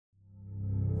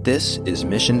This is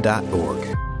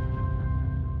Mission.org.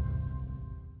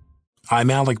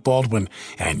 I'm Alec Baldwin,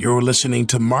 and you're listening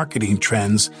to Marketing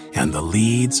Trends and the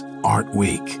Leads Aren't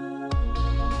Weak.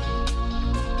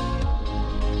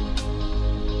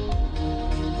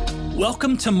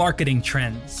 Welcome to Marketing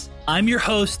Trends. I'm your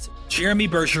host, Jeremy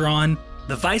Bergeron,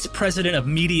 the Vice President of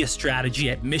Media Strategy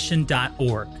at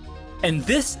Mission.org. And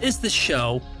this is the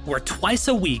show where twice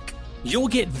a week, you'll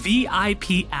get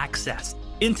VIP access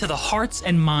into the hearts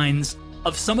and minds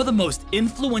of some of the most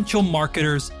influential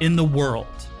marketers in the world.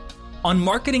 On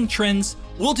Marketing Trends,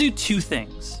 we'll do two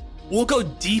things. We'll go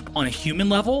deep on a human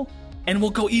level, and we'll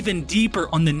go even deeper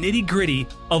on the nitty-gritty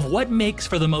of what makes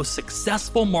for the most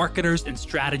successful marketers and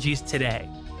strategies today.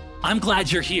 I'm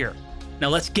glad you're here. Now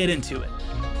let's get into it.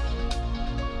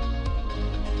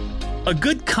 A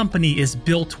good company is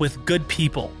built with good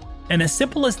people. And as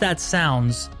simple as that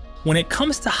sounds, when it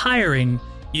comes to hiring,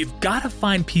 you've got to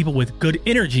find people with good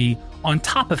energy on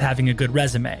top of having a good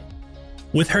resume.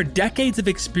 With her decades of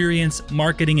experience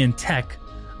marketing in tech,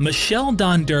 Michelle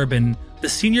Don Durbin, the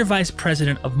Senior Vice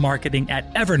President of Marketing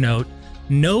at Evernote,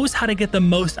 knows how to get the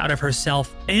most out of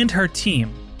herself and her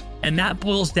team. And that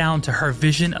boils down to her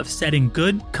vision of setting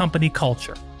good company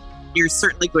culture. You're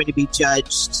certainly going to be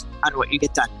judged on what you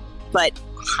get done, but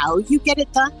how you get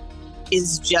it done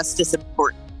is just as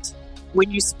important.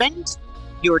 When you spend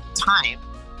your time,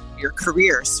 your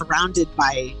career surrounded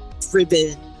by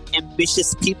driven,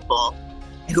 ambitious people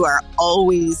who are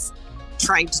always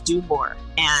trying to do more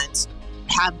and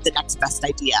have the next best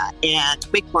idea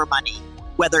and make more money,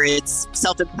 whether it's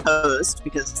self-imposed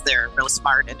because they're really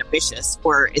smart and ambitious,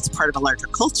 or it's part of a larger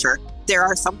culture, there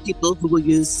are some people who will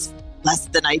use less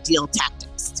than ideal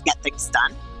tactics to get things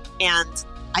done. And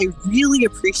I really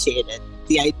appreciated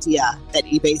the idea that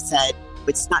eBay said,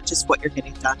 it's not just what you're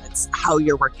getting done, it's how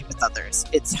you're working with others.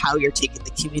 It's how you're taking the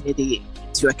community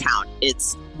into account.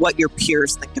 It's what your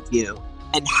peers think of you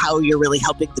and how you're really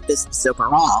helping the business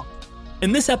overall.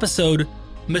 In this episode,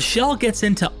 Michelle gets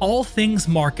into all things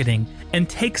marketing and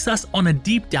takes us on a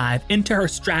deep dive into her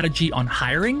strategy on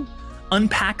hiring,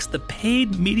 unpacks the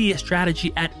paid media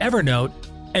strategy at Evernote,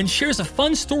 and shares a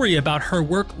fun story about her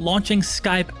work launching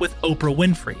Skype with Oprah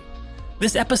Winfrey.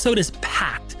 This episode is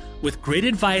packed with great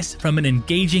advice from an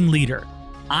engaging leader.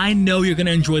 I know you're going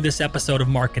to enjoy this episode of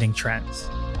Marketing Trends.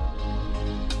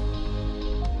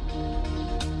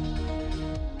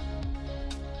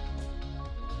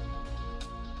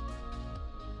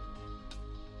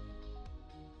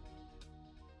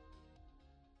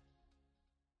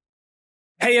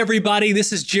 Hey everybody,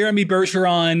 this is Jeremy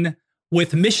Bergeron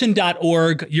with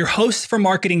Mission.org, your host for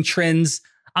Marketing Trends.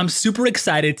 I'm super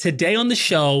excited. Today on the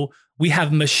show, we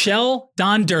have Michelle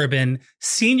Don Durbin,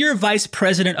 Senior Vice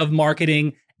President of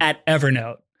Marketing at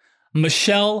Evernote.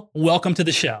 Michelle, welcome to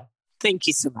the show. Thank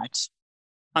you so much.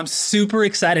 I'm super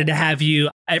excited to have you.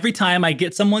 Every time I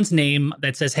get someone's name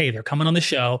that says, hey, they're coming on the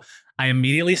show, I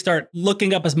immediately start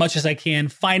looking up as much as I can,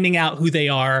 finding out who they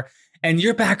are, and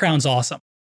your background's awesome.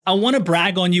 I want to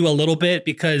brag on you a little bit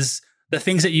because the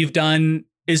things that you've done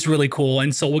is really cool.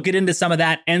 And so we'll get into some of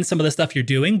that and some of the stuff you're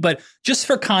doing. But just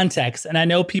for context, and I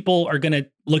know people are going to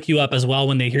look you up as well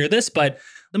when they hear this, but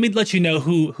let me let you know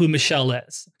who Michelle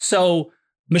is. So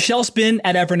Michelle's been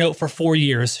at Evernote for 4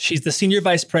 years. She's the Senior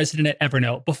Vice President at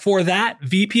Evernote. Before that,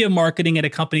 VP of Marketing at a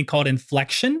company called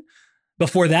Inflection.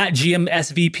 Before that,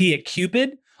 GMS VP at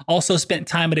Cupid. Also spent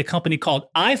time at a company called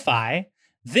iFi.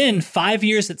 Then 5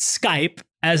 years at Skype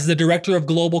as the Director of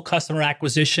Global Customer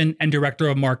Acquisition and Director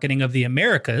of Marketing of the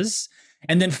Americas.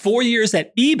 And then 4 years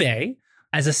at eBay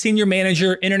as a Senior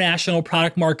Manager, International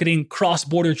Product Marketing,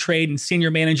 Cross-Border Trade, and Senior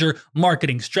Manager,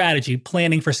 Marketing Strategy,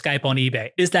 planning for Skype on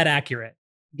eBay. Is that accurate?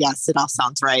 Yes, it all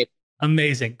sounds right.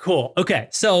 Amazing. Cool. Okay.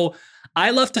 So I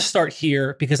love to start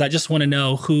here because I just want to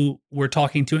know who we're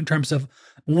talking to in terms of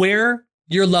where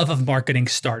your love of marketing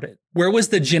started. Where was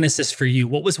the genesis for you?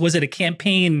 Was it a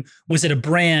campaign? Was it a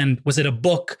brand? Was it a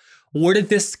book? Where did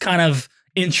this kind of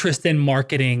interest in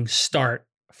marketing start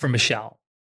for Michelle?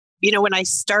 You know, when I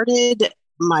started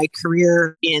my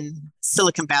career in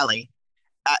Silicon Valley,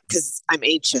 because I'm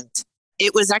ancient,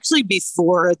 it was actually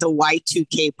before the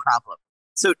Y2K problem.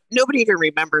 So nobody even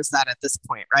remembers that at this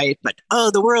point, right? But,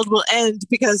 the world will end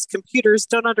because computers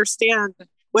don't understand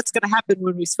what's going to happen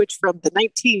when we switch from the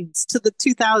 19s to the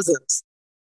 2000s.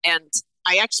 And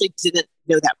I actually didn't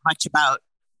know that much about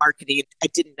marketing. I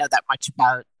didn't know that much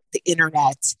about the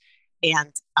internet.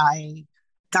 And I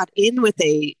got in with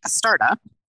a startup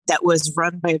that was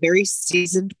run by a very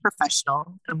seasoned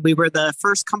professional. And we were the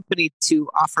first company to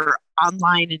offer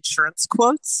online insurance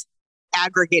quotes,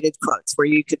 aggregated quotes where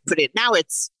you could put it. Now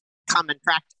it's common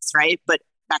practice, right? But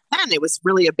back then, it was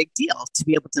really a big deal to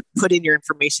be able to put in your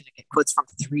information and get quotes from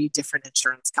 3 different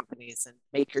insurance companies and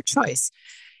make your choice.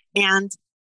 And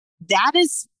that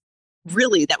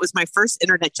was my first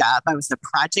internet job. I was a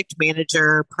project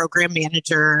manager, program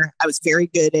manager. I was very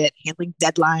good at handling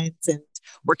deadlines and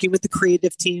working with the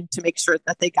creative team to make sure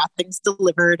that they got things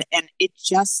delivered. And it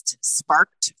just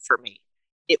sparked for me.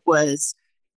 It was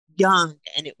young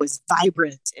and it was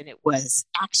vibrant and it was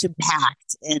action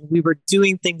packed. And we were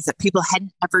doing things that people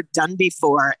hadn't ever done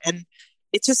before. And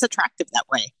it's just attractive that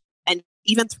way. And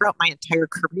even throughout my entire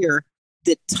career,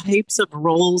 the types of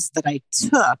roles that I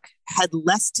took had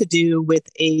less to do with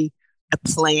a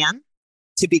plan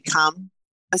to become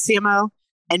a CMO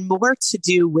and more to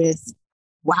do with,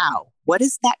 wow, what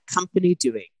is that company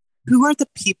doing? Who are the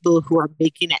people who are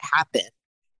making it happen?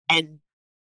 And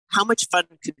how much fun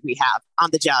could we have on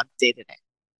the job day to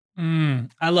day?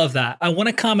 I love that. I want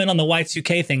to comment on the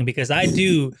Y2K thing because I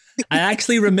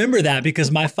actually remember that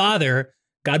because my father,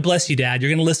 God bless you, Dad, you're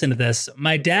going to listen to this.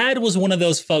 My dad was one of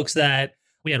those folks that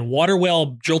we had water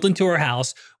well drilled into our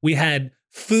house. We had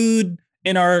food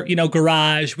in our,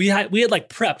 garage. We had like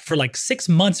prepped for like 6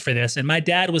 months for this. And my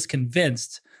dad was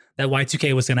convinced that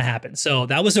Y2K was going to happen. So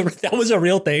that was a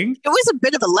real thing. It was a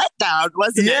bit of a letdown,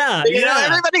 wasn't it? Yeah.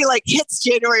 Everybody like hits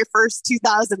January 1st,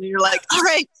 2000 and you're like, all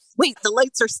right, wait, the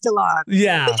lights are still on.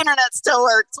 Yeah. The internet still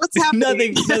works. What's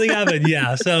happening? Nothing happened.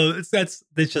 Yeah. So that's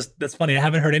funny. I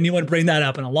haven't heard anyone bring that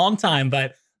up in a long time,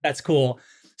 but that's cool.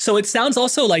 So it sounds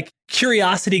also like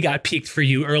curiosity got piqued for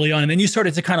you early on. And then you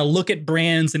started to kind of look at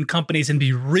brands and companies and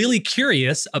be really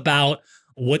curious about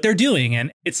what they're doing.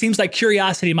 And it seems like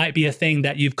curiosity might be a thing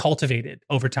that you've cultivated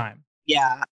over time.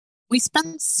 Yeah. We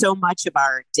spend so much of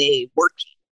our day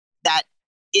working that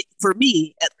for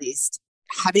me, at least,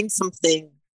 having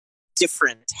something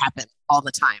different happen all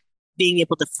the time, being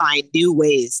able to find new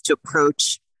ways to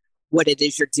approach what it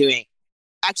is you're doing,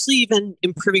 actually even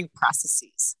improving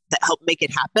processes that help make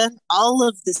it happen. All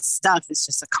of this stuff is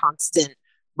just a constant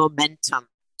momentum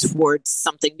towards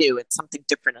something new and something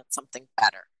different and something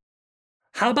better.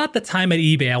 How about the time at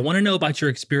eBay? I want to know about your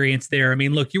experience there. I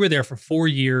mean, look, you were there for 4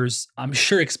 years. I'm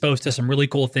sure exposed to some really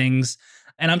cool things.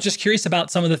 And I'm just curious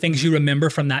about some of the things you remember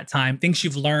from that time, things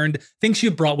you've learned, things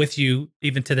you've brought with you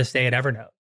even to this day at Evernote.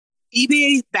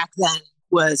 eBay back then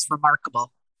was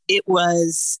remarkable. It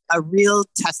was a real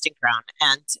testing ground.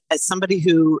 And as somebody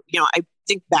who, I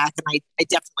think back and I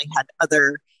definitely had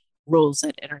other roles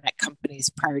at internet companies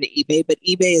prior to eBay, but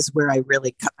eBay is where I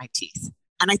really cut my teeth.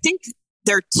 And I think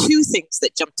there are 2 things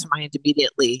that jump to mind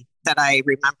immediately that I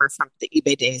remember from the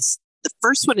eBay days. The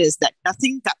first one is that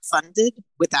nothing got funded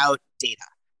without data.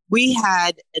 We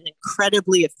had an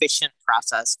incredibly efficient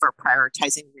process for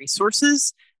prioritizing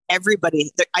resources.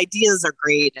 Everybody, their ideas are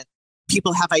great and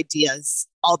people have ideas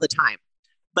all the time,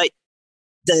 but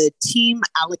the team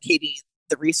allocating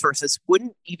the resources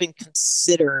wouldn't even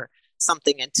consider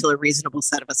something until a reasonable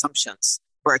set of assumptions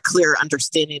or a clear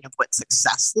understanding of what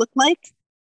success looked like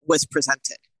was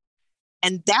presented.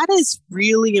 And that is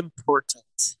really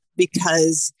important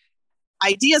because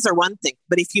ideas are one thing,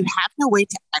 but if you have no way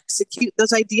to execute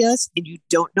those ideas and you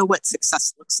don't know what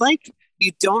success looks like,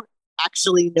 you don't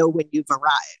actually know when you've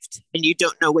arrived and you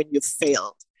don't know when you've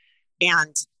failed.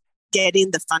 And getting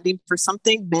the funding for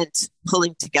something meant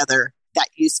pulling together that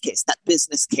use case, that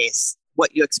business case,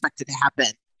 what you expected to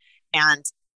happen. And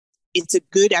it's a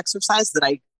good exercise that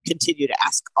I continue to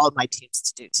ask all my teams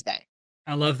to do today.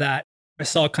 I love that. I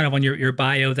saw kind of on your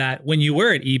bio that when you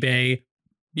were at eBay,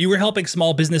 you were helping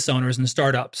small business owners and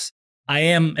startups. I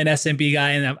am an SMB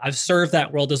guy and I've served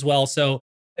that world as well. So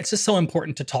it's just so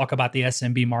important to talk about the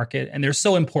SMB market. And they're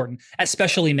so important,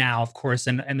 especially now, of course,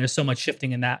 and there's so much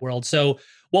shifting in that world. So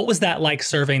what was that like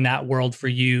serving that world for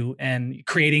you and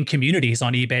creating communities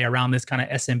on eBay around this kind of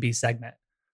SMB segment?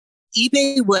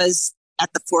 eBay was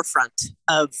at the forefront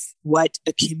of what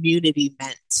a community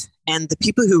meant. And the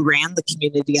people who ran the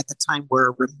community at the time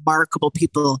were remarkable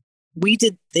people. We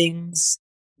did things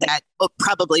that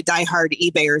probably diehard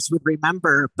eBayers would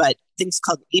remember, but things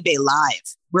called eBay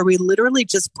Live, where we literally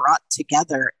just brought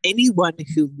together anyone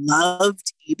who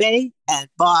loved eBay and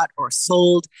bought or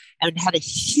sold and had a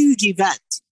huge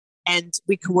event. And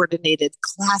we coordinated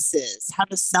classes, how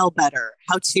to sell better,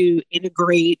 how to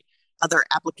integrate other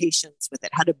applications with it,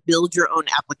 how to build your own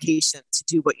application to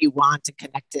do what you want and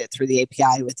connect it through the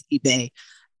API with eBay.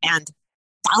 And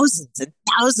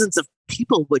thousands of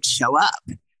people would show up.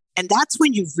 And that's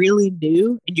when you really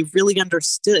knew and you really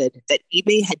understood that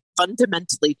eBay had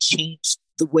fundamentally changed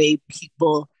the way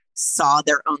people saw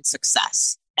their own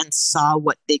success and saw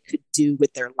what they could do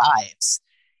with their lives.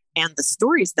 And the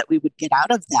stories that we would get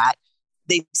out of that,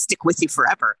 they stick with you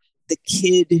forever. the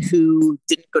kid who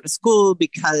didn't go to school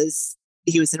because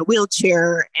he was in a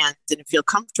wheelchair and didn't feel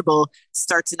comfortable,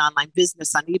 starts an online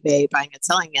business on eBay, buying and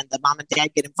selling, and the mom and dad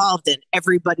get involved, and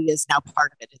everybody is now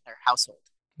part of it in their household.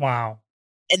 Wow.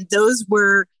 And those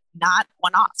were not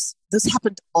one-offs. Those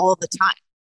happened all the time.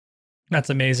 That's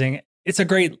amazing. It's a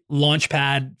great launch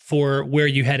pad for where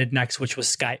you headed next, which was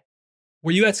Skype.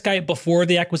 Were you at Skype before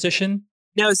the acquisition?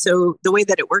 No, so the way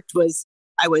that it worked was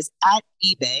I was at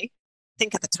eBay. I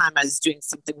think at the time I was doing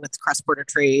something with cross-border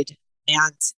trade,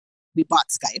 and we bought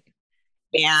Skype.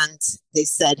 And they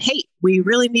said, hey, we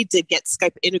really need to get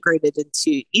Skype integrated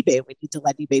into eBay. We need to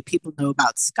let eBay people know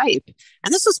about Skype.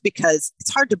 And this was because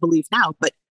it's hard to believe now,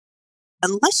 but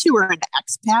unless you were an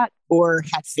expat or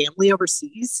had family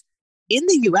overseas, in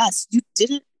the US, you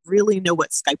didn't really know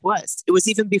what Skype was. It was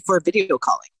even before video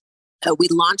calling. We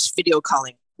launched video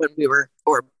calling when we were,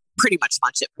 or pretty much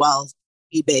launched it while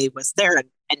eBay was there,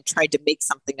 and tried to make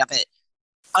something of it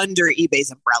under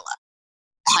eBay's umbrella,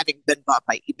 having been bought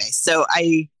by eBay. So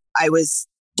I was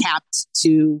tapped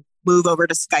to move over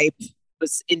to Skype,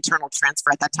 was internal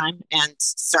transfer at that time, and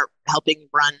start helping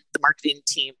run the marketing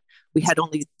team. We had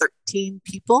only 13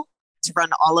 people to run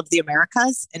all of the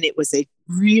Americas, and it was a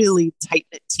really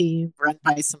tight-knit team run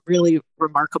by some really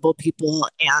remarkable people.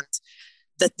 And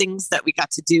the things that we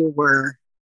got to do were,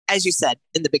 as you said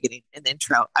in the beginning, in the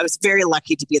intro, I was very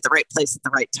lucky to be at the right place at the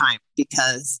right time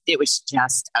because it was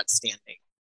just outstanding.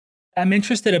 I'm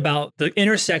interested about the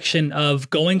intersection of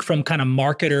going from kind of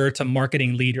marketer to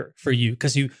marketing leader for you,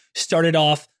 because you started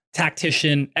off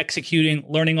tactician, executing,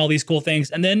 learning all these cool things.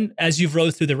 And then as you've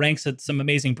rose through the ranks at some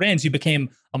amazing brands, you became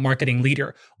a marketing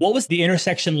leader. What was the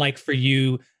intersection like for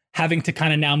you, having to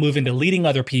kind of now move into leading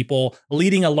other people,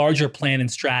 leading a larger plan and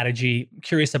strategy? I'm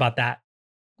curious about that.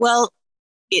 Well,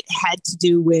 it had to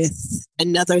do with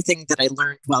another thing that I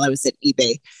learned while I was at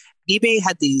eBay. eBay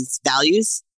had these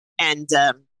values, and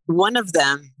one of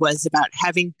them was about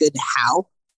having good how.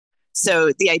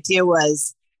 So the idea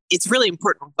was it's really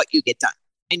important what you get done.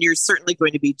 And you're certainly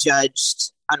going to be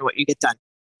judged on what you get done.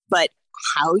 But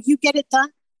how you get it done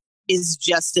is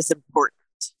just as important.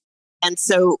 And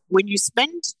so when you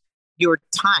spend your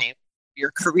time,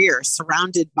 your career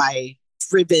surrounded by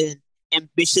driven,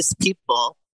 ambitious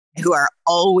people who are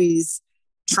always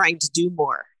trying to do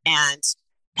more and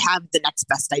have the next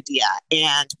best idea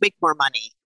and make more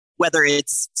money, whether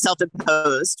it's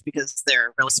self-imposed because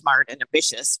they're really smart and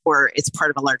ambitious, or it's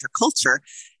part of a larger culture,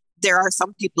 there are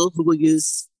some people who will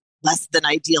use less than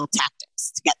ideal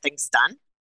tactics to get things done.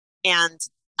 And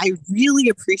I really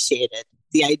appreciated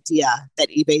the idea that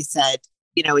eBay said,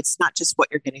 you know, it's not just what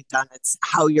you're getting done, it's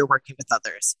how you're working with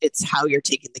others. It's how you're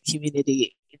taking the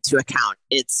community into account.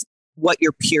 It's what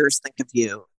your peers think of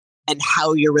you and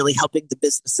how you're really helping the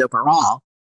business overall.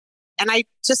 And I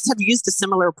just have used a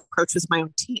similar approach with my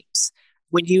own teams.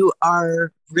 When you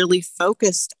are really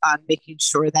focused on making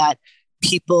sure that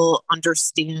people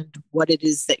understand what it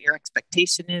is that your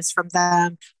expectation is from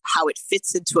them, how it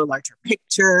fits into a larger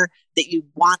picture, that you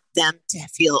want them to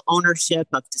feel ownership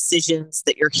of decisions,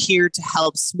 that you're here to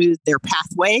help smooth their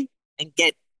pathway and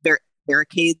get their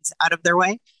barricades out of their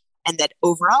way, and that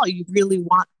overall you really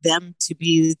want them to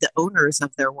be the owners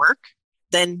of their work,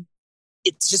 then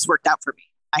it's just worked out for me.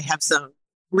 I have some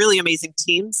really amazing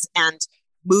teams, and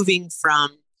moving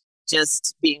from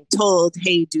just being told,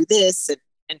 hey, do this, and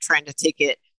trying to take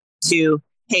it to,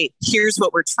 hey, here's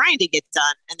what we're trying to get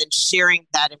done, and then sharing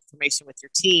that information with your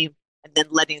team, and then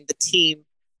letting the team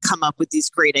come up with these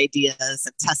great ideas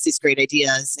and test these great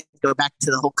ideas, and go back to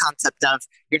the whole concept of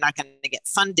you're not going to get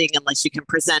funding unless you can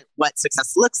present what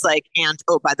success looks like. And,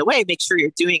 oh, by the way, make sure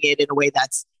you're doing it in a way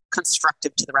that's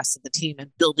constructive to the rest of the team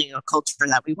and building a culture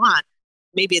that we want.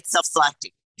 Maybe it's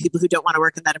self-selecting. People who don't want to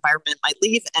work in that environment might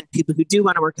leave, and people who do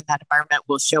want to work in that environment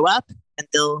will show up and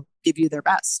they'll give you their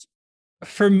best.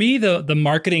 For me, the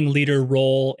marketing leader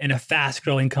role in a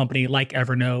fast-growing company like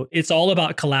Evernote, it's all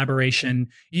about collaboration.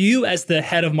 You, as the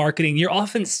head of marketing, you're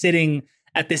often sitting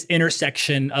at this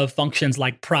intersection of functions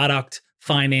like product,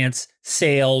 finance,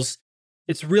 sales.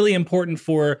 It's really important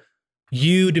for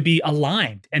you to be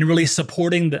aligned and really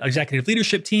supporting the executive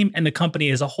leadership team and the company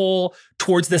as a whole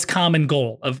towards this common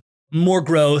goal of more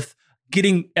growth,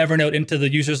 getting Evernote into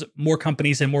the users, more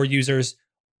companies and more users.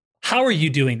 How are you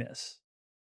doing this?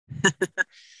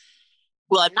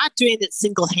 Well, I'm not doing it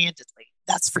single-handedly,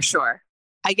 that's for sure.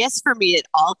 I guess for me, it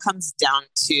all comes down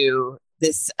to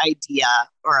this idea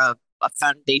or a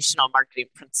foundational marketing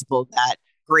principle that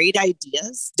great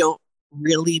ideas don't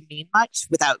really mean much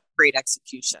without great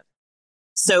execution.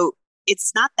 So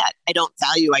it's not that I don't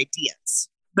value ideas,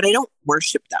 but I don't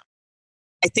worship them.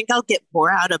 I think I'll get more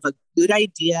out of a good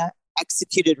idea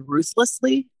executed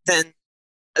ruthlessly than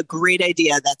a great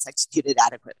idea that's executed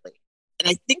adequately. And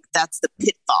I think that's the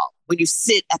pitfall when you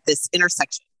sit at this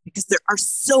intersection, because there are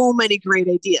so many great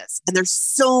ideas and there's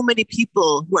so many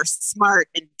people who are smart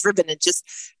and driven and just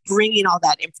bringing all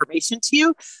that information to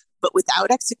you. But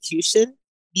without execution,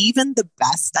 even the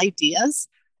best ideas,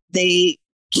 they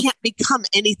can't become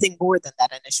anything more than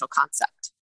that initial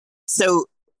concept. So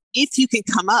if you can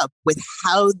come up with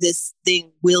how this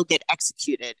thing will get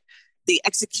executed, the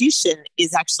execution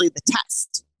is actually the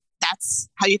test. That's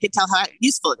how you can tell how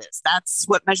useful it is. That's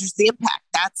what measures the impact.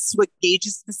 That's what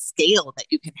gauges the scale that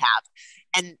you can have.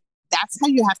 And that's how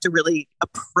you have to really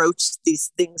approach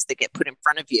these things that get put in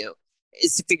front of you,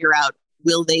 is to figure out,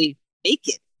 will they make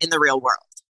it in the real world?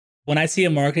 When I see a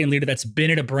marketing leader that's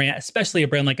been at a brand, especially a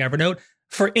brand like Evernote,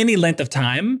 for any length of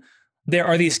time, there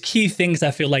are these key things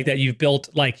I feel like that you've built,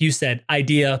 like you said,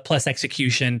 idea plus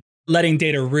execution, letting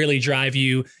data really drive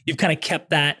you. You've kind of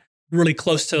kept that really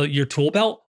close to your tool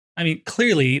belt. I mean,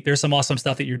 clearly there's some awesome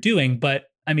stuff that you're doing, but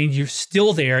I mean, you're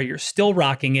still there. You're still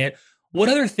rocking it. What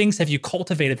other things have you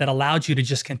cultivated that allowed you to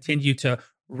just continue to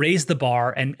raise the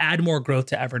bar and add more growth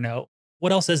to Evernote?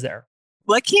 What else is there?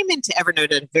 Well, I came into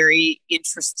Evernote at a very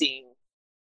interesting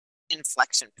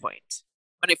inflection point.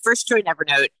 When I first joined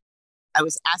Evernote, I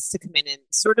was asked to come in and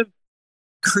sort of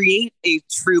create a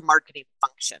true marketing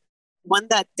function, one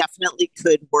that definitely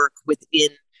could work within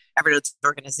Evernote's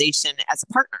organization as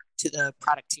a partner to the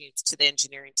product teams, to the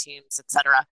engineering teams, et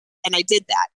cetera. And I did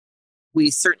that.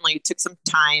 We certainly took some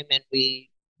time and we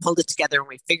pulled it together and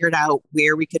we figured out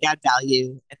where we could add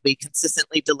value, and we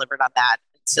consistently delivered on that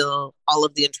until all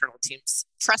of the internal teams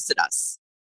trusted us,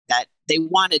 that they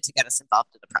wanted to get us involved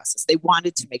in the process. They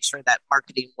wanted to make sure that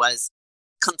marketing was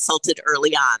consulted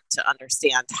early on to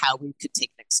understand how we could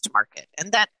take things to market.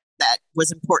 And that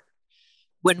was important.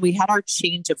 When we had our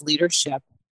change of leadership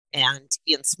and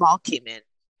Ian Small came in,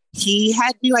 he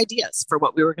had new ideas for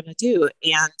what we were going to do.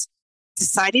 And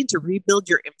deciding to rebuild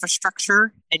your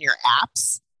infrastructure and your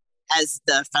apps as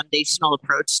the foundational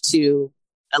approach to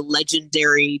a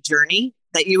legendary journey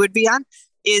that you would be on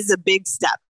is a big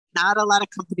step. Not a lot of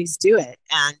companies do it.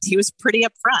 And he was pretty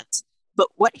upfront. But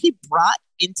what he brought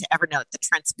into Evernote, the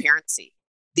transparency,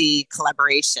 the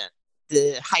collaboration,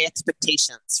 the high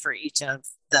expectations for each of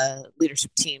the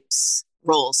leadership team's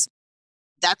roles,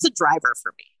 that's a driver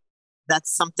for me.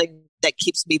 That's something that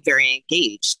keeps me very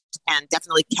engaged and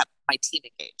definitely kept my team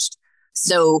engaged.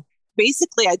 So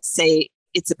basically, I'd say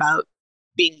it's about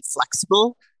being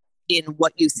flexible in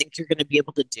what you think you're going to be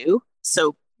able to do.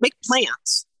 So make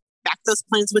plans, back those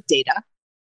plans with data,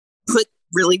 put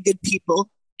really good people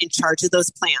in charge of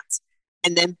those plans,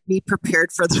 and then be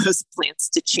prepared for those plans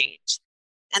to change.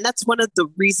 And that's one of the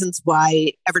reasons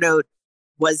why Evernote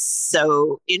was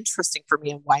so interesting for me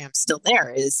and why I'm still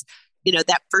there is,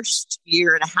 that first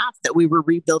year and a half that we were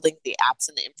rebuilding the apps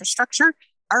and the infrastructure,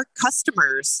 our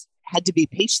customers had to be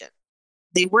patient.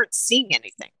 They weren't seeing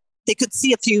anything. They could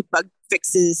see a few bug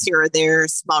fixes here or there,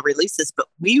 small releases, but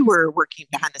we were working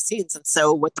behind the scenes. And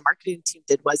so what the marketing team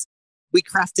did was we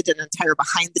crafted an entire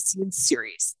behind the scenes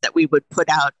series that we would put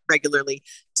out regularly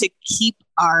to keep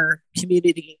our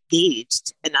community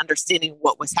engaged and understanding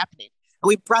what was happening. And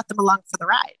we brought them along for the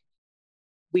ride.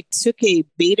 We took a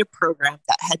beta program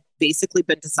that had basically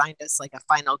been designed as like a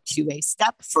final QA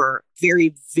step for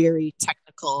very, very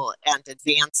technical and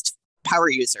advanced power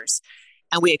users.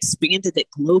 And we expanded it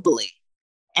globally.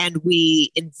 And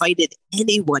we invited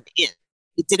anyone in.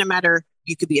 It didn't matter.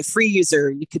 You could be a free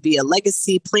user. You could be a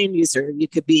legacy plan user. You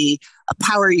could be a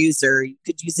power user. You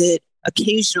could use it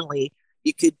occasionally.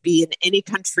 You could be in any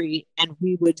country. And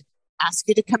we would ask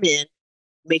you to come in,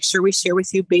 make sure we share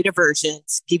with you beta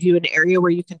versions, give you an area where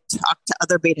you can talk to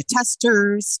other beta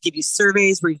testers, give you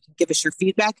surveys where you can give us your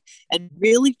feedback, and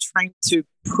really trying to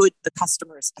put the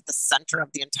customers at the center of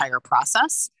the entire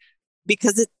process,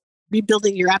 because it's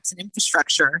rebuilding your apps and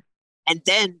infrastructure and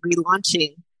then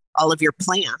relaunching all of your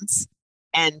plans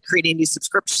and creating new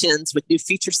subscriptions with new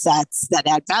feature sets that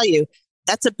add value.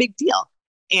 That's a big deal.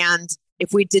 And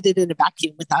if we did it in a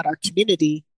vacuum without our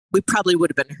community, we probably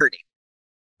would have been hurting.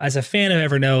 As a fan of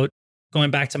Evernote, going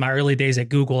back to my early days at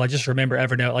Google, I just remember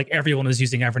Evernote, like everyone was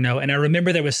using Evernote. And I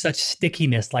remember there was such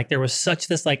stickiness, like there was such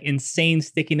this like insane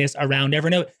stickiness around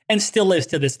Evernote, and still is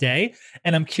to this day.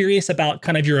 And I'm curious about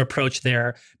kind of your approach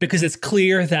there, because it's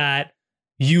clear that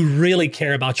you really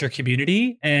care about your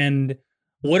community. And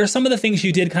what are some of the things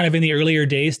you did kind of in the earlier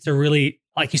days to really,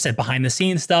 like you said, behind the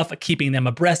scenes stuff, keeping them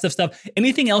abreast of stuff,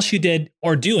 anything else you did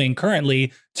or doing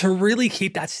currently to really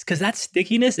keep that, because that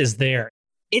stickiness is there.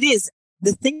 It is.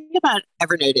 The thing about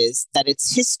Evernote is that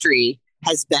its history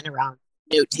has been around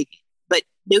note-taking. but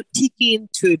note taking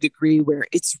to a degree where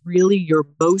it's really your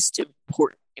most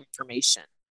important information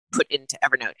put into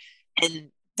Evernote.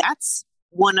 And that's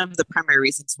one of the primary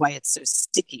reasons why it's so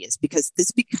sticky, is because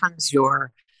this becomes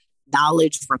your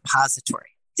knowledge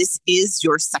repository. This is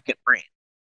your second brain.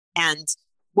 And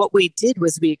what we did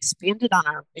was we expanded on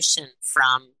our mission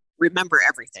from remember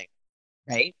everything,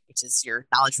 right? Which is your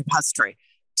knowledge repository,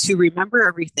 to remember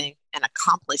everything and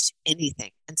accomplish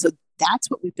anything. And so that's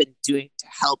what we've been doing to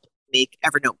help make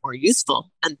Evernote more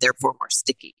useful and therefore more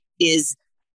sticky, is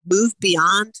move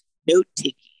beyond note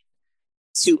taking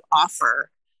to offer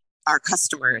our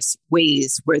customers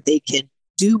ways where they can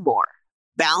do more,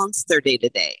 balance their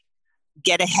day-to-day,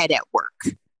 get ahead at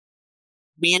work,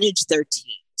 manage their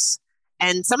teams.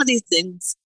 And some of these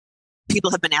things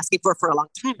people have been asking for a long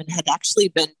time and had actually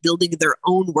been building their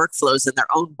own workflows and their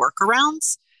own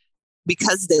workarounds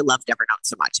because they loved Evernote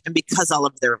so much and because all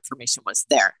of their information was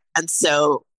there. And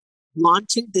so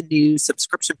launching the new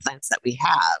subscription plans that we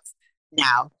have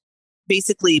now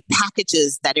basically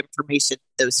packages that information,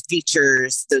 those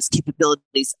features, those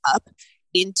capabilities up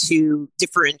into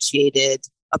differentiated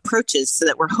approaches, so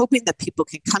that we're hoping that people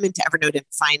can come into Evernote and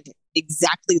find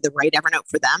exactly the right Evernote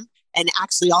for them, and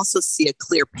actually also see a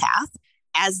clear path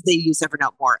as they use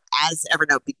Evernote more, as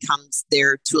Evernote becomes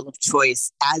their tool of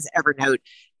choice, as Evernote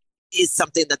is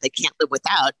something that they can't live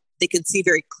without. They can see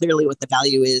very clearly what the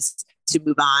value is to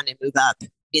move on and move up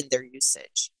in their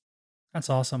usage. That's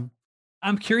awesome.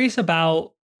 I'm curious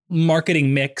about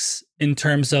marketing mix in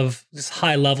terms of this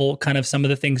high level, kind of some of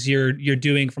the things you're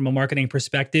doing from a marketing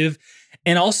perspective.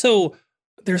 And also,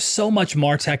 there's so much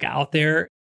MarTech out there.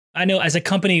 I know as a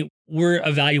company, we're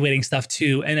evaluating stuff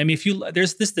too. And I mean,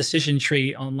 there's this decision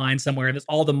tree online somewhere, and it's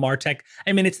all the MarTech.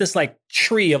 I mean, it's this like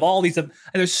tree of all these, and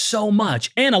there's so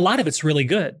much, and a lot of it's really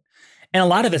good. And a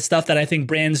lot of it's stuff that I think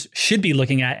brands should be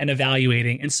looking at and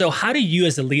evaluating. And so how do you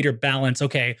as a leader balance,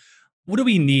 okay, what do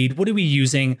we need? What are we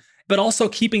using? But also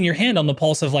keeping your hand on the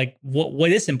pulse of like,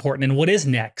 what is important and what is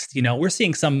next? You know, we're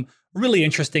seeing some really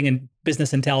interesting in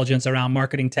business intelligence around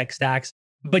marketing tech stacks,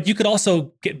 but you could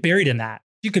also get buried in that.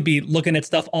 You could be looking at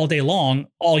stuff all day long,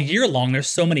 all year long. There's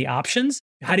so many options.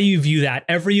 How do you view that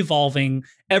ever evolving,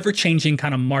 ever changing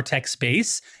kind of MarTech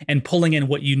space and pulling in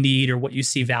what you need or what you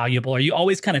see valuable? Are you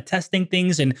always kind of testing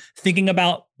things and thinking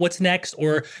about what's next,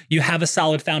 or you have a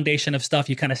solid foundation of stuff,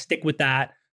 you kind of stick with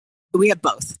that? We have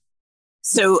both.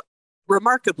 So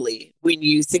remarkably, when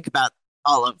you think about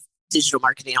all of digital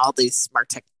marketing, all these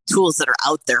MarTech tools that are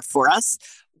out there for us,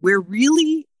 we're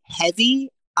really heavy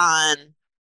on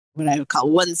what I would call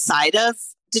one side of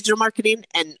digital marketing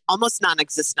and almost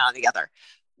non-existent on the other.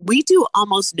 We do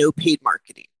almost no paid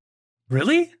marketing.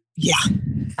 Really? Yeah.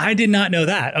 I did not know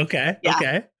that. Okay. Yeah.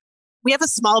 Okay. We have a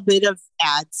small bit of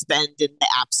ad spend in the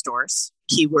app stores,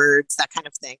 keywords, that kind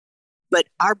of thing. But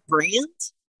our brand,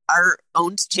 our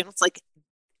owned channels, like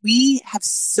we have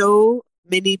so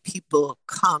many people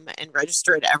come and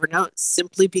register at Evernote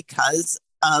simply because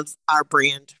of our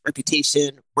brand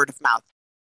reputation, word of mouth.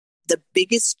 The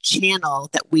biggest channel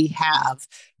that we have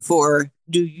for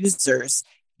new users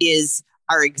is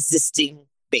our existing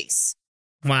base.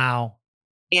 Wow.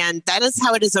 And that is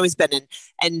how it has always been.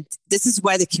 And this is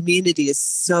why the community is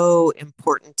so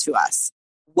important to us.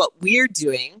 What we're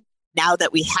doing now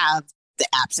that we have the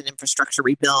apps and infrastructure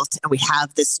rebuilt and we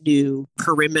have this new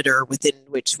perimeter within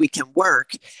which we can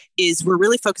work is we're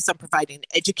really focused on providing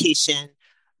education,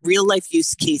 real life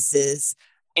use cases,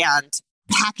 and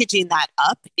packaging that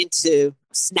up into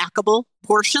snackable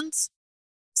portions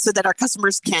so that our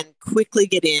customers can quickly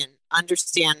get in,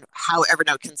 understand how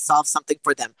Evernote can solve something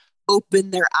for them,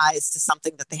 open their eyes to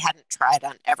something that they hadn't tried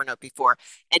on Evernote before.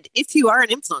 And if you are an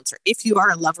influencer, if you are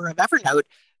a lover of Evernote,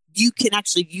 you can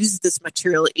actually use this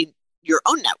material in your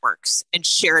own networks and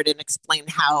share it and explain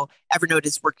how Evernote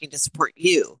is working to support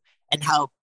you and how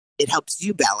it helps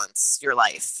you balance your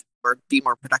life or be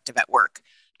more productive at work.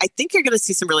 I think you're going to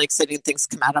see some really exciting things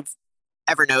come out of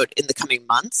Evernote in the coming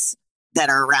months that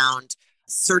are around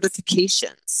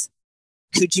certifications.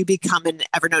 Could you become an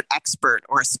Evernote expert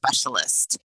or a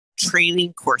specialist?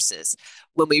 Training courses.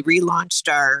 When we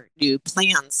relaunched our new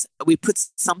plans, we put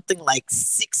something like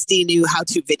 60 new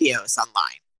how-to videos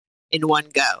online in one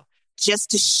go,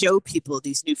 just to show people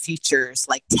these new features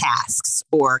like tasks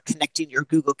or connecting your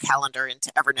Google Calendar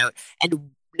into Evernote,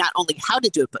 and not only how to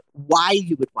do it, but why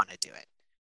you would want to do it.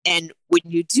 And when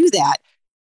you do that,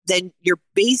 then your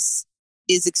base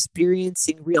is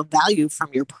experiencing real value from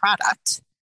your product,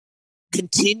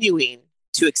 continuing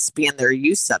to expand their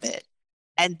use of it.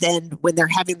 And then when they're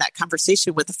having that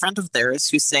conversation with a friend of theirs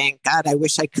who's saying, God, I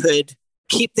wish I could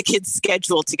keep the kids'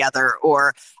 schedule together,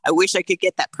 or I wish I could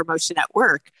get that promotion at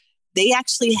work, they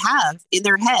actually have in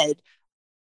their head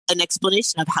an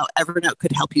explanation of how Evernote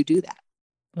could help you do that.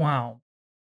 Wow.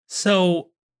 So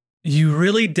you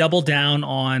really double down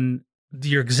on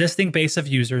your existing base of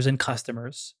users and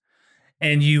customers,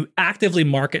 and you actively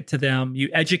market to them, you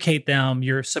educate them,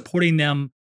 you're supporting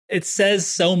them. It says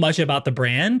so much about the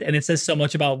brand, and it says so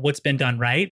much about what's been done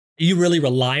right. You really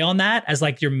rely on that as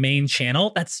like your main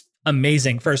channel. That's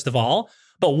amazing, first of all.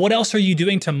 But what else are you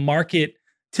doing to market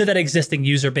to that existing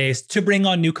user base to bring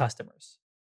on new customers?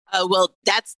 Well,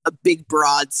 that's a big,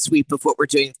 broad sweep of what we're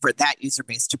doing for that user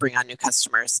base to bring on new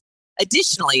customers.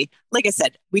 Additionally, like I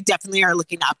said, we definitely are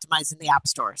looking to optimize in the app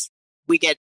stores. We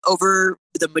get over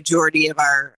the majority of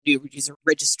our new user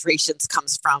registrations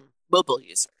comes from mobile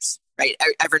users, right?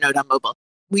 Evernote on mobile.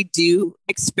 We do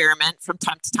experiment from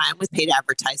time to time with paid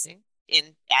advertising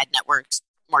in ad networks,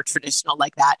 more traditional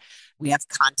like that. We have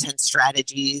content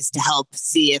strategies to help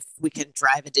see if we can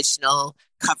drive additional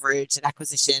coverage and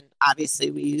acquisition.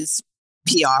 Obviously, we use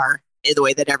PR in the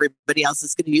way that everybody else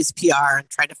is going to use PR and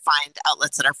try to find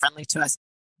outlets that are friendly to us.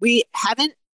 We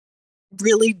haven't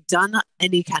really done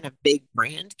any kind of big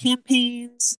brand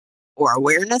campaigns or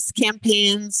awareness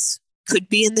campaigns. Could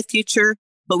be in the future,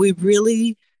 but we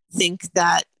really think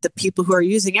that the people who are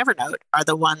using Evernote are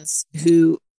the ones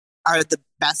who are the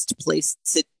best place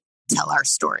to tell our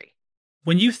story.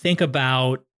 When you think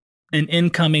about an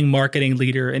incoming marketing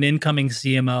leader, an incoming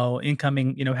CMO,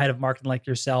 incoming, head of marketing like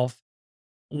yourself,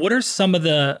 what are some of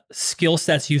the skill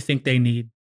sets you think they need?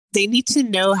 They need to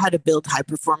know how to build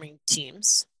high-performing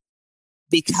teams,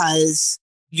 because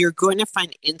you're going to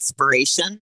find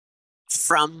inspiration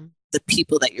from the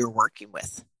people that you're working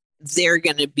with. They're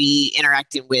going to be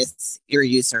interacting with your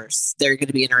users. They're going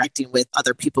to be interacting with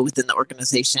other people within the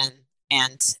organization,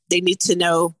 and they need to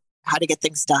know how to get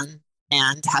things done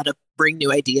and how to bring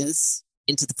new ideas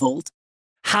into the fold.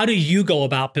 How do you go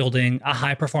about building a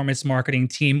high-performance marketing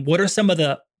team? What are some of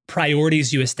the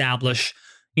priorities you establish,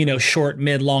 short,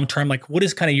 mid, long term? Like, what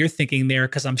is kind of your thinking there?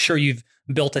 Because I'm sure you've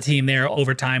built a team there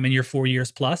over time in your 4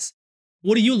 years plus.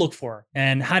 What do you look for?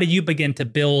 And how do you begin to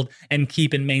build and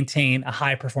keep and maintain a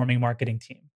high-performing marketing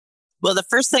team? Well, the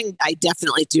first thing I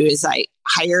definitely do is I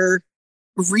hire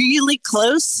really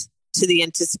close to the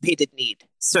anticipated need.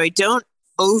 So I don't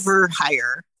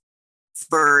overhire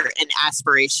for an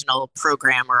aspirational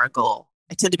program or a goal.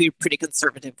 I tend to be pretty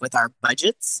conservative with our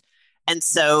budgets. And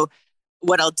so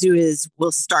what I'll do is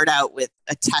we'll start out with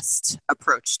a test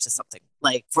approach to something.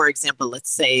 Like, for example,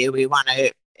 let's say we want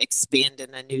to expand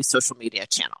in a new social media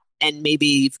channel. And maybe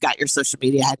you've got your social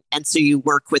media. And so you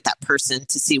work with that person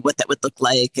to see what that would look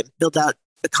like and build out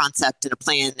a concept and a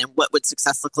plan and what would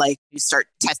success look like. You start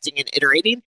testing and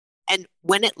iterating. And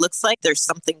when it looks like there's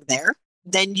something there,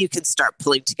 then you can start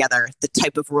pulling together the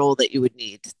type of role that you would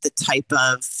need, the type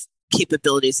of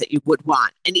capabilities that you would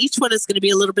want. And each one is going to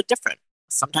be a little bit different.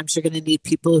 Sometimes you're going to need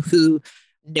people who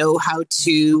know how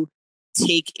to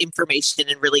take information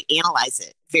and really analyze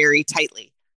it very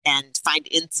tightly and find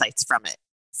insights from it.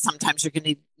 Sometimes you're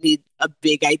going to need a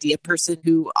big idea person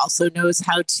who also knows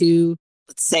how to,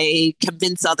 let's say,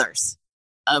 convince others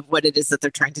of what it is that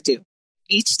they're trying to do.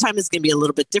 Each time is going to be a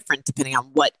little bit different depending on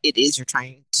what it is you're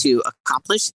trying to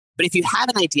accomplish. But if you have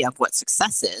an idea of what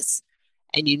success is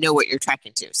and you know what you're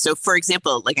tracking to. So for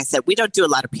example, like I said, we don't do a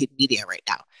lot of paid media right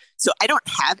now. So I don't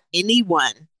have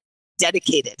anyone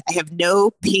dedicated. I have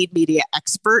no paid media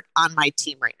expert on my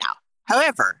team right now.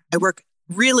 However, I work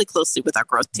really closely with our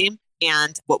growth team.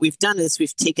 And what we've done is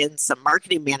we've taken some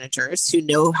marketing managers who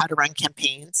know how to run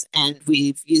campaigns, and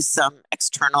we've used some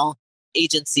external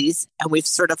agencies, and we've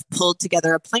sort of pulled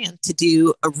together a plan to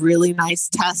do a really nice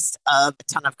test of a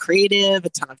ton of creative, a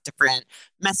ton of different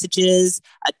messages,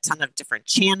 a ton of different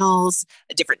channels,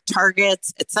 different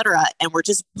targets, etc. And we're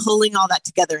just pulling all that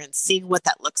together and seeing what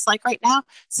that looks like right now,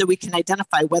 so we can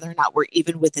identify whether or not we're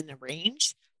even within the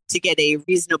range to get a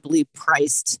reasonably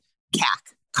priced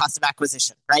CAC, cost of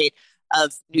acquisition, right,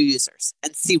 of new users,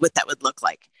 and see what that would look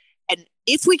like. And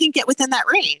if we can get within that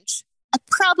range, I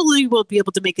probably will be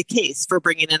able to make a case for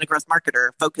bringing in a growth marketer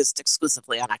focused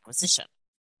exclusively on acquisition.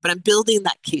 But I'm building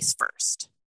that case first.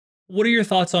 What are your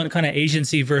thoughts on kind of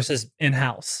agency versus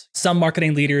in-house? Some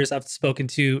marketing leaders I've spoken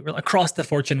to across the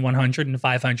Fortune 100 and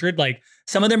 500, like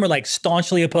some of them are like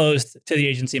staunchly opposed to the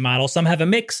agency model. Some have a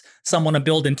mix. Some want to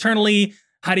build internally.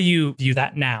 How do you view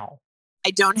that now?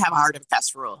 I don't have a hard and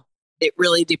fast rule. It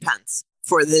really depends.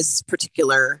 For this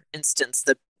particular instance,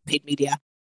 the paid media,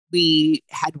 we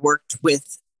had worked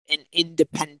with an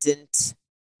independent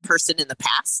person in the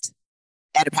past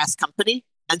at a past company.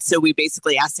 And so we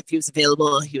basically asked if he was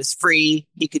available. He was free.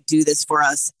 He could do this for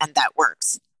us. And that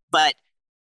works. But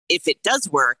if it does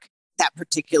work, that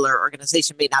particular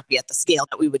organization may not be at the scale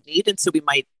that we would need. And so we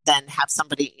might then have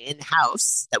somebody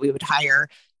in-house that we would hire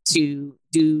to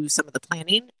do some of the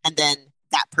planning. And then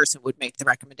that person would make the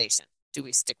recommendation. Do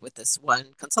we stick with this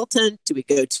one consultant? Do we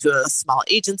go to a small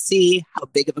agency? How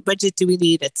big of a budget do we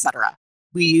need, et cetera?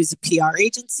 We use a PR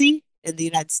agency in the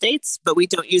United States, but we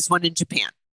don't use one in Japan.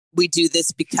 We do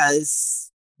this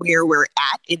because where we're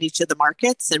at in each of the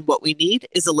markets and what we need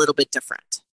is a little bit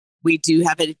different. We do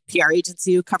have a PR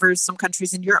agency who covers some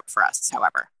countries in Europe for us,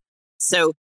 however.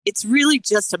 So it's really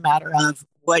just a matter of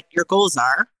what your goals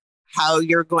are, how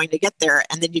you're going to get there,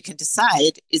 and then you can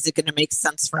decide, is it going to make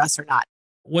sense for us or not?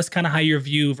 What's kind of how your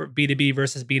view for B2B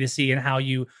versus B2C and how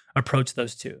you approach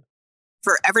those two?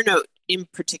 For Evernote in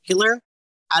particular,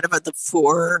 out of the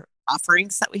 4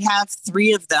 offerings that we have,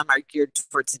 3 of them are geared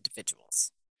towards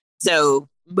individuals. So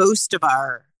most of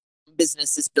our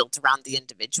business is built around the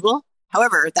individual.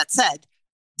 However, that said,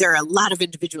 there are a lot of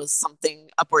individuals, something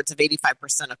upwards of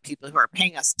 85% of people who are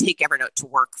paying us take Evernote to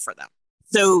work for them.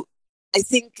 So I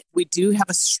think we do have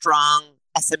a strong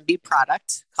SMB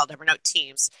product called Evernote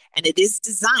Teams, and it is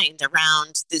designed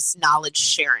around this knowledge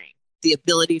sharing, the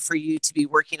ability for you to be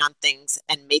working on things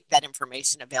and make that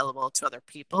information available to other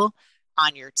people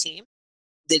on your team.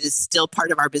 That is still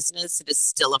part of our business. It is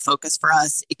still a focus for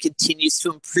us. It continues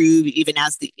to improve even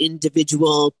as the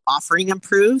individual offering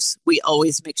improves. We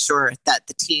always make sure that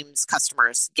the team's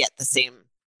customers get the same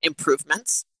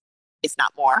improvements, if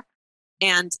not more.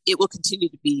 And it will continue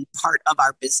to be part of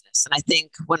our business. And I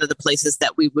think one of the places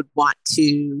that we would want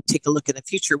to take a look in the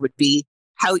future would be,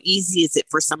 how easy is it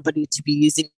for somebody to be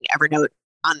using Evernote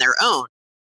on their own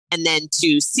and then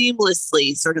to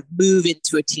seamlessly sort of move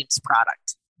into a Teams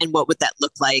product? And what would that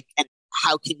look like? And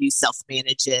how can you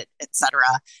self-manage it, et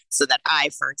cetera, so that I,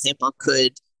 for example,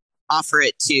 could offer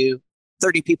it to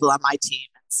 30 people on my team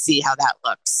and see how that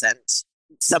looks. And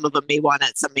some of them may want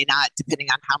it, some may not,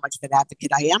 depending on how much of an advocate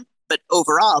I am. But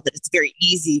overall, that it's very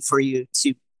easy for you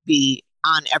to be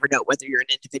on Evernote, whether you're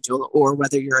an individual or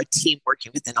whether you're a team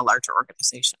working within a larger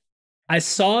organization. I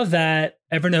saw that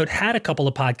Evernote had a couple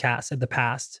of podcasts in the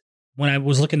past. When I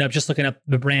was looking up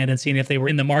the brand and seeing if they were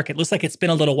in the market. It looks like it's been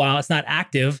a little while. It's not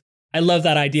active. I love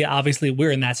that idea. Obviously,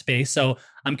 we're in that space. So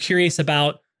I'm curious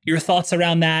about your thoughts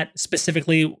around that.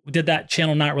 Specifically, did that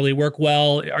channel not really work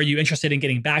well? Are you interested in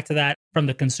getting back to that from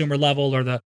the consumer level or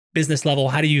the business level?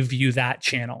 How do you view that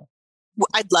channel? Well,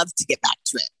 I'd love to get back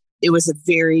to it. It was a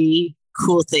very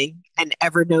cool thing. And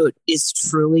Evernote is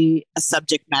truly a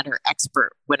subject matter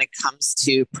expert when it comes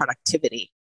to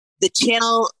productivity. The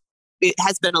channel, it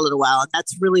has been a little while, and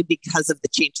that's really because of the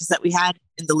changes that we had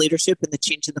in the leadership and the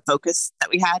change in the focus that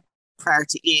we had. Prior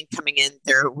to Ian coming in,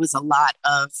 there was a lot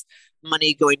of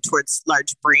money going towards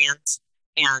large brands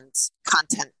and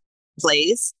content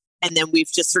plays. And then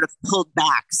we've just sort of pulled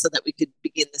back so that we could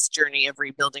begin this journey of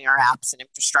rebuilding our apps and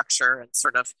infrastructure and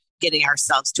sort of getting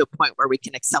ourselves to a point where we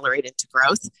can accelerate into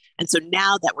growth. And so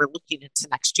now that we're looking into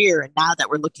next year, and now that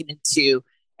we're looking into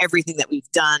everything that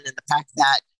we've done and the fact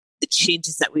that the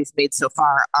changes that we've made so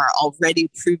far are already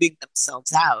proving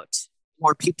themselves out,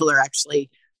 more people are actually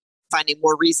finding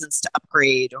more reasons to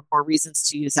upgrade or more reasons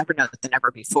to use Evernote than ever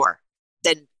before,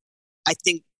 then I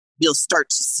think you'll start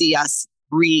to see us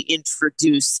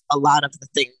reintroduce a lot of the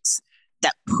things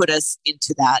that put us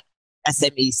into that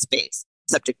SME space,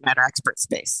 subject matter expert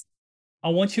space. I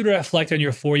want you to reflect on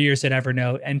your 4 years at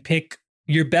Evernote and pick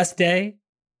your best day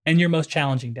and your most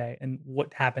challenging day and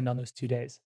what happened on those 2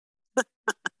 days.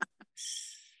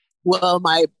 Well,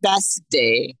 my best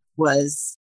day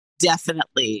was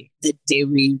definitely the day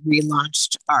we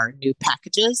relaunched our new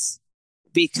packages,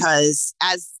 because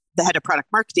as the head of product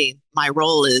marketing, my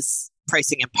role is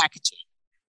pricing and packaging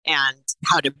and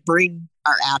how to bring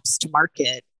our apps to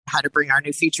market, how to bring our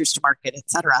new features to market, et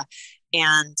cetera.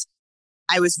 And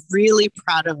I was really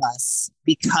proud of us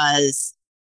because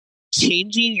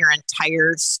changing your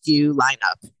entire SKU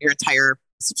lineup, your entire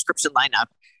subscription lineup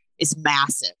is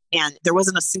massive. And there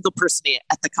wasn't a single person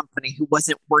at the company who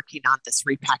wasn't working on this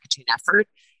repackaging effort.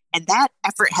 And that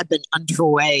effort had been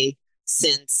underway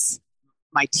since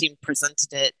my team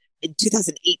presented it in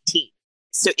 2018.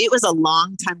 So it was a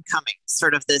long time coming,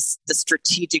 sort of the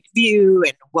strategic view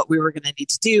and what we were going to need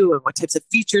to do and what types of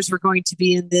features were going to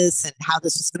be in this and how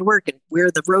this was going to work and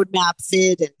where the roadmap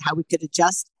fit and how we could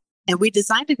adjust. And we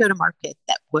designed a go-to-market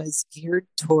that was geared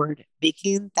toward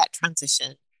making that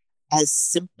transition as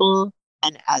simple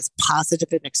and as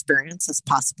positive an experience as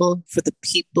possible for the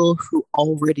people who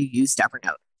already used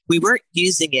Evernote. We weren't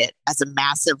using it as a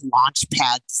massive launch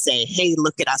pad to say, hey,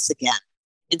 look at us again.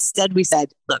 Instead, we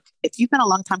said, look, if you've been a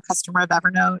longtime customer of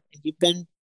Evernote and you've been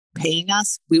paying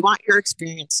us, we want your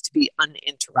experience to be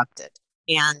uninterrupted.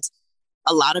 And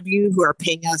a lot of you who are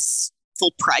paying us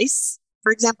full price,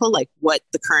 for example, like what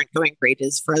the current going rate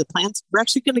is for the plans, we're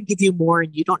actually going to give you more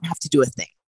and you don't have to do a thing.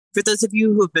 For those of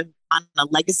you who have been on a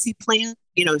legacy plan,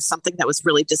 something that was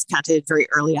really discounted very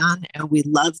early on, and we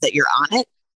love that you're on it,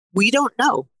 we don't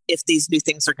know if these new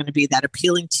things are going to be that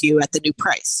appealing to you at the new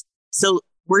price. So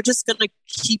we're just going to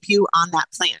keep you on that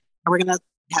plan, and we're going to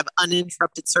have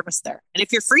uninterrupted service there. And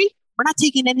if you're free, we're not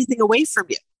taking anything away from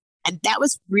you. And that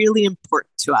was really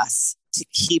important to us to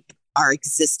keep our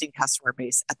existing customer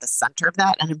base at the center of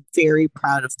that. And I'm very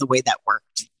proud of the way that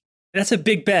worked. That's a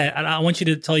big bet. I want you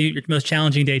to tell you your most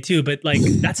challenging day too, but like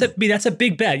that's a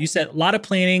big bet. You said a lot of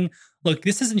planning. Look,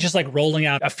 this isn't just like rolling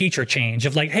out a feature change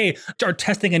of like, hey, start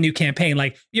testing a new campaign.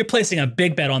 Like you're placing a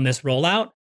big bet on this rollout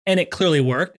and it clearly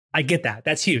worked. I get that.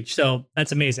 That's huge. So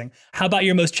that's amazing. How about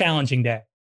your most challenging day?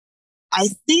 I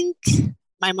think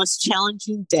my most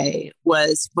challenging day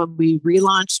was when we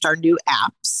relaunched our new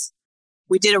apps.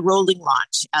 We did a rolling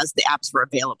launch as the apps were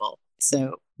available.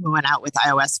 So we went out with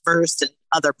iOS first and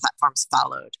other platforms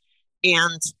followed.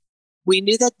 And we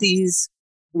knew that these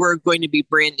were going to be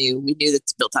brand new. We knew that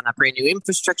it's built on a brand new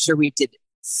infrastructure. We did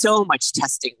so much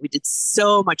testing. We did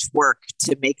so much work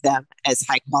to make them as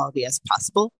high quality as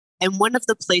possible. And one of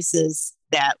the places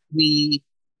that we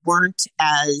weren't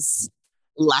as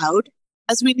loud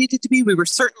as we needed to be, we were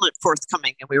certainly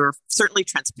forthcoming and we were certainly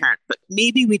transparent, but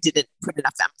maybe we didn't put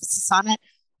enough emphasis on it,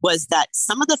 was that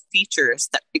some of the features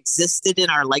that existed in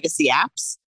our legacy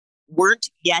apps weren't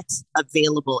yet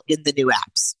available in the new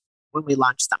apps when we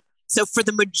launched them. So for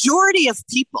the majority of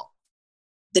people,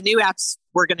 the new apps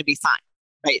were going to be fine,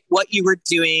 right? What you were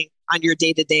doing on your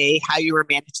day-to-day, how you were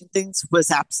managing things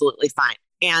was absolutely fine.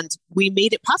 And we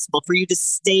made it possible for you to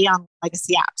stay on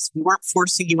legacy apps. We weren't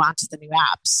forcing you onto the new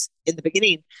apps in the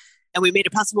beginning. And we made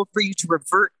it possible for you to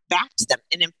revert back to them.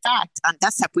 And in fact, on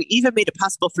desktop, we even made it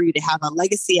possible for you to have a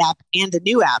legacy app and a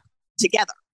new app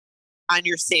together on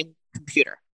your same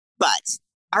computer. But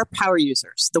our power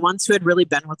users, the ones who had really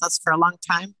been with us for a long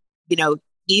time,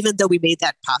 even though we made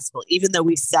that possible, even though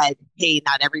we said, hey,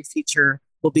 not every feature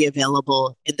will be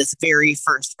available in this very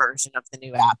first version of the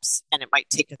new apps, and it might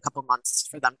take a couple months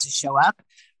for them to show up,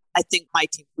 I think my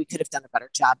team, we could have done a better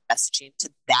job messaging to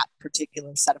that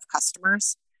particular set of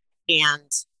customers.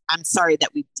 And I'm sorry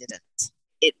that we didn't.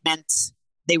 It meant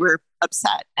they were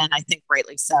upset, and I think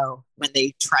rightly so, when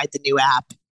they tried the new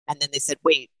app and then they said,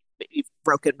 wait, but you've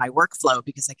broken my workflow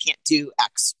because I can't do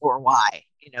X or Y.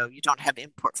 You don't have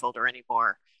import folder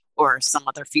anymore or some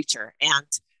other feature. And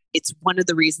it's one of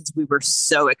the reasons we were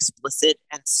so explicit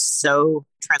and so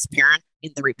transparent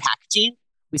in the repackaging.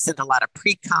 We sent a lot of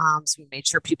pre-coms. We made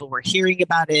sure people were hearing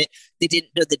about it. They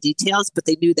didn't know the details, but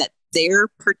they knew that their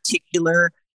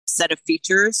particular set of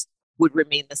features would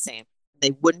remain the same.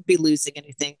 They wouldn't be losing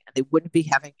anything, and they wouldn't be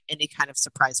having any kind of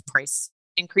surprise price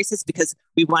increases because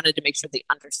we wanted to make sure they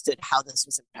understood how this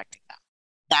was impacting them.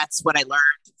 That's what I learned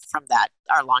from that,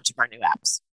 our launch of our new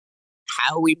apps.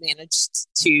 How we managed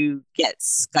to get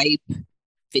Skype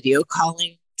video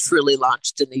calling truly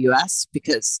launched in the US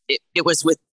because it was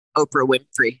with Oprah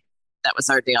Winfrey. That was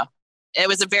our deal. It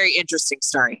was a very interesting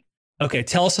story. Okay,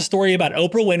 tell us a story about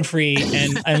Oprah Winfrey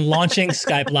and launching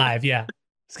Skype Live. Yeah,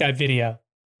 Skype video.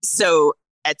 So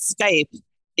at Skype,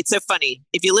 it's so funny.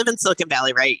 If you live in Silicon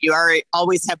Valley, right, you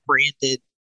always have branded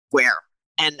wear.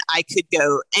 And I could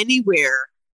go anywhere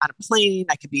on a plane.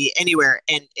 I could be anywhere.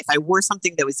 And if I wore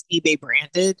something that was eBay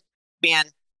branded, man,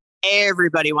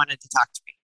 everybody wanted to talk to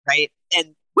me, right?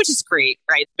 And which is great,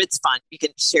 right? It's fun. You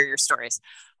can share your stories.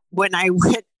 When I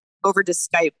went over to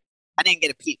Skype, I didn't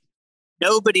get a peep.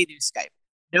 Nobody knew Skype.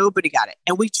 Nobody got it.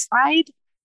 And we tried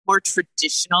more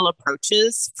traditional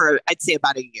approaches for, I'd say,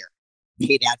 about a year.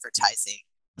 Paid advertising,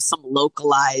 some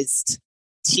localized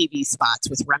TV spots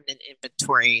with remnant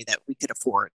inventory that we could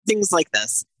afford, things like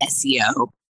this, SEO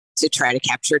to try to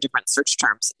capture different search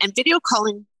terms. And video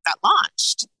calling got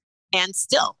launched. And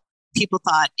still, people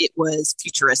thought it was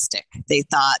futuristic. They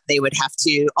thought they would have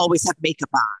to always have makeup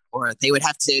on, or they would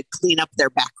have to clean up their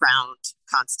background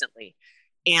constantly.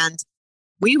 And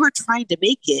we were trying to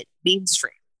make it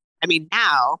mainstream. I mean,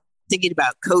 now, thinking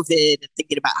about COVID and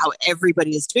thinking about how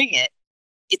everybody is doing it,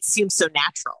 it seems so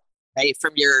natural, right?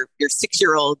 From your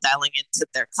 6-year-old dialing into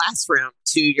their classroom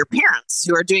to your parents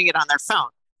who are doing it on their phone.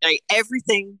 Right?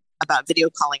 Everything about video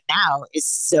calling now is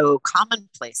so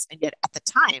commonplace. And yet at the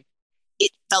time,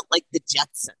 it felt like the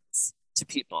Jetsons to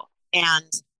people.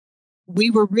 And we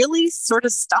were really sort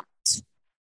of stumped.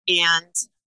 And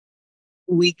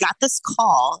we got this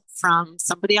call from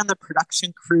somebody on the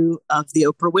production crew of the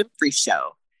Oprah Winfrey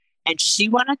Show. And she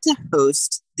wanted to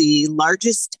host the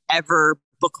largest ever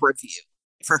book review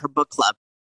for her book club.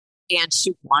 And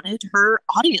she wanted her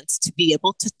audience to be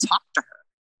able to talk to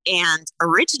her. And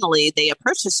originally they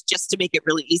approached us just to make it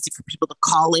really easy for people to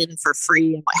call in for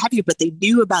free and what have you, but they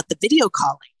knew about the video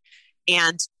calling.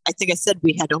 And I think I said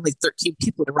we had only 13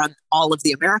 people to run all of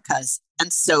the Americas.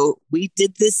 And so we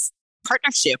did this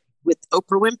partnership with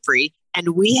Oprah Winfrey, and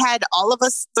we had all of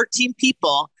us 13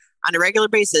 people on a regular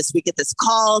basis. We get this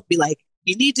call, be like,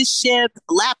 you need to ship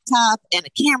a laptop and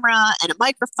a camera and a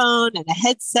microphone and a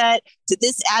headset to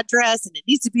this address, and it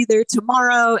needs to be there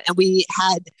tomorrow. And we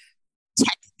had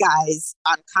tech guys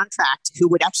on contract who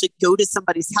would actually go to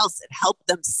somebody's house and help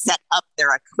them set up their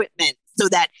equipment so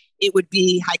that it would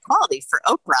be high quality for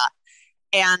Oprah.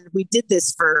 And we did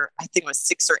this for, I think it was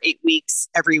 6 or 8 weeks,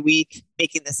 every week,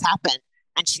 making this happen.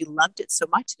 And she loved it so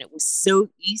much. And it was so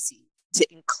easy to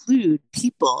include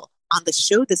people on the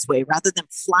show this way, rather than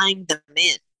flying them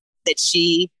in, that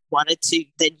she wanted to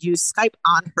then use Skype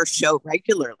on her show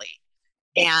regularly.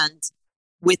 And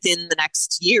within the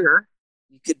next year,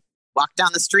 you could walk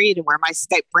down the street and wear my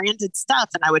Skype branded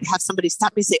stuff. And I would have somebody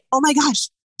stop me and say, oh my gosh,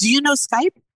 do you know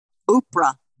Skype?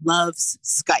 Oprah loves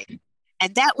Skype.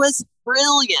 And that was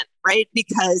brilliant, right?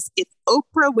 Because if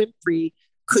Oprah Winfrey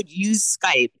could use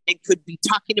Skype and could be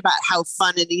talking about how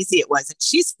fun and easy it was, and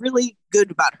she's really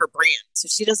good about her brand, so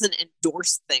she doesn't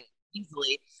endorse things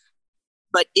easily,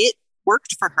 but it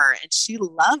worked for her and she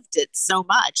loved it so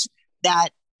much that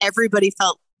everybody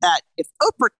felt that if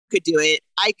Oprah could do it,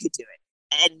 I could do it.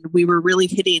 And we were really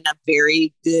hitting a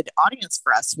very good audience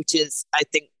for us, which is, I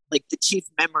think, like the chief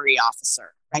memory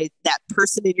officer, right? That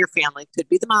person in your family, could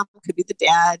be the mom, could be the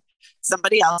dad,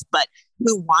 somebody else, but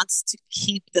who wants to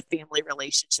keep the family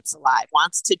relationships alive,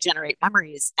 wants to generate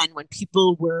memories. And when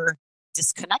people were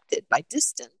disconnected by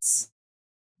distance,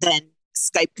 then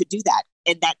Skype could do that.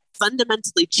 And that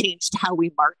fundamentally changed how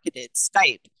we marketed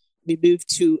Skype. We moved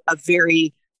to a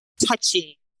very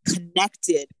touching,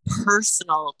 connected,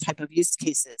 personal type of use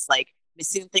cases, like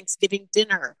missing Thanksgiving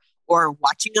dinner or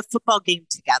watching a football game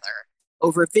together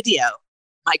over video.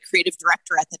 My creative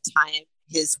director at the time,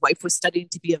 his wife was studying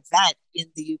to be a vet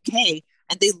in the UK,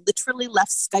 and they literally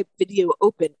left Skype video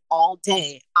open all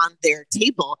day on their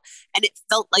table. And it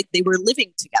felt like they were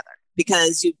living together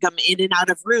because you'd come in and out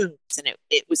of rooms, and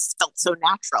it was felt so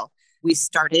natural. We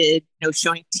started,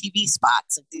 showing TV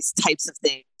spots of these types of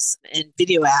things and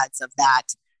video ads of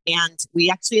that. And we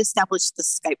actually established the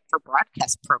Skype for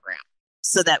Broadcast program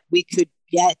so that we could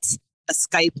get a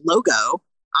Skype logo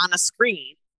on a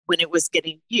screen when it was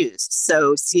getting used.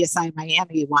 So CSI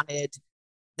Miami wanted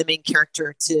the main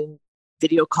character to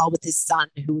video call with his son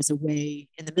who was away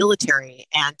in the military.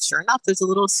 And sure enough, there's a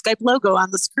little Skype logo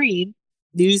on the screen.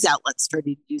 News outlets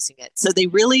started using it. So they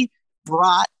really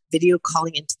brought video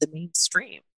calling into the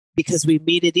mainstream because we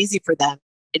made it easy for them,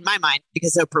 in my mind,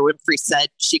 because Oprah Winfrey said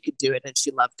she could do it and she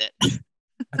loved it.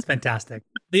 That's fantastic.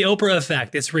 The Oprah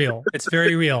effect, it's real. It's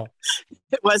very real.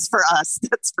 It was for us,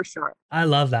 that's for sure. I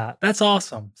love that. That's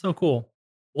awesome. So cool.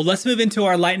 Well, let's move into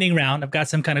our lightning round. I've got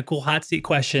some kind of cool hot seat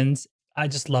questions. I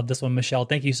just love this one, Michelle.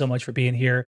 Thank you so much for being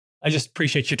here. I just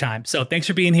appreciate your time. So thanks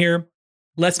for being here.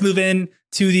 Let's move in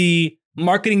to the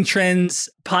Marketing Trends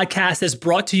podcast is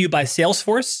brought to you by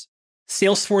Salesforce.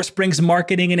 Salesforce brings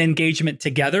marketing and engagement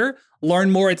together.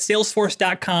 Learn more at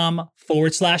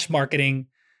salesforce.com/marketing.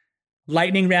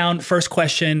 Lightning round, first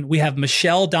question. We have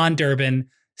Michelle Don Durbin,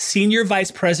 Senior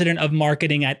Vice President of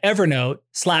Marketing at Evernote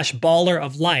 /baller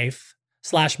of life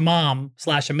 /mom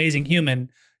 /amazing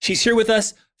human. She's here with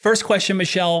us. First question,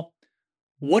 Michelle.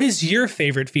 What is your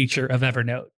favorite feature of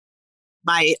Evernote?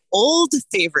 My old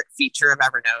favorite feature of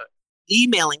Evernote,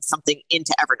 emailing something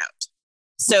into Evernote.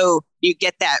 So you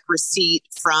get that receipt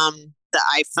from the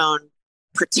iPhone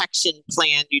protection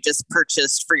plan you just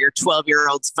purchased for your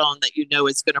 12-year-old's phone that you know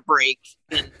is going to break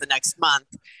in the next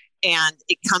month. And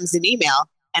it comes in email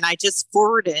and I just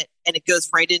forward it and it goes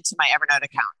right into my Evernote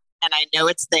account. And I know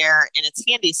it's there and it's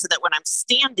handy so that when I'm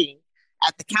standing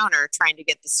at the counter trying to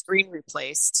get the screen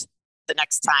replaced the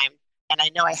next time, and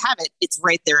I know I have it, it's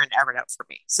right there in Evernote for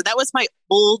me. So that was my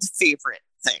old favorite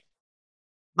thing.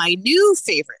 My new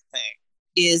favorite thing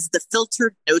is the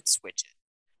filtered notes widget.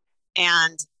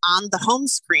 And on the home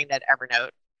screen at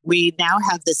Evernote, we now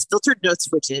have this filtered notes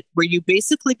widget where you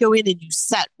basically go in and you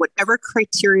set whatever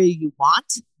criteria you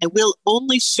want, and we'll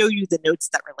only show you the notes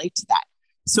that relate to that.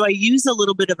 So I use a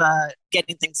little bit of a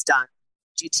getting things done,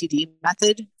 GTD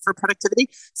method for productivity.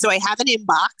 So I have an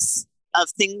inbox of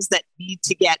things that need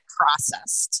to get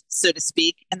processed, so to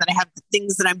speak. And then I have the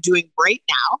things that I'm doing right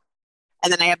now.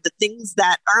 And then I have the things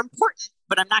that are important,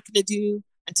 but I'm not going to do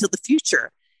until the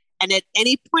future. And at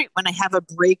any point when I have a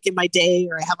break in my day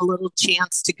or I have a little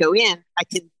chance to go in, I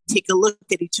can take a look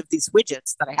at each of these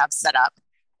widgets that I have set up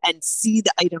and see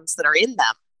the items that are in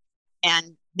them.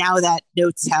 And now that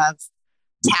notes have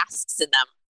tasks in them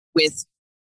with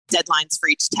deadlines for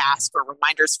each task or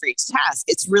reminders for each task,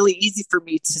 it's really easy for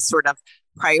me to sort of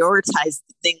prioritize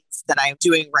the things that I'm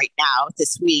doing right now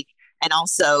this week and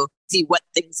also see what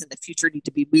things in the future need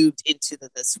to be moved into the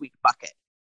this week bucket.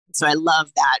 So I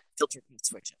love that filtered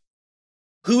notes widget.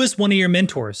 Who is one of your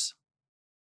mentors?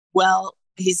 Well,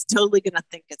 he's totally going to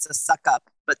think it's a suck up,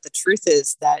 but the truth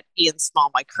is that Ian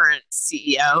Small, my current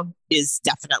CEO, is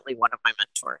definitely one of my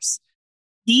mentors.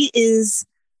 He is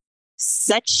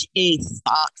such a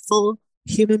thoughtful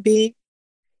human being.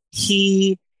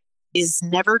 He is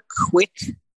never quick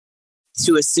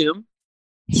to assume.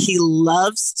 He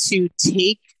loves to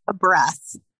take a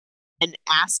breath and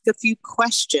ask a few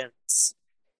questions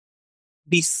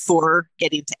before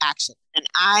getting to action. And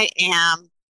I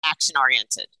am action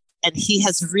oriented. And he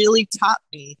has really taught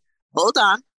me, hold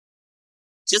on,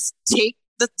 just take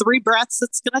the 3 breaths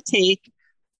it's going to take.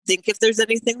 Think if there's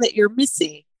anything that you're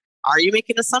missing. Are you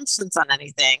making assumptions on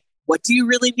anything? What do you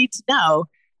really need to know?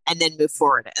 And then move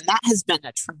forward. And that has been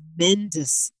a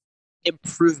tremendous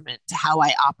improvement to how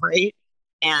I operate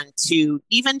and to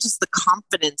even just the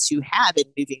confidence you have in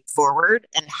moving forward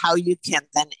and how you can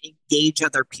then engage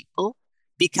other people,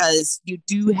 because you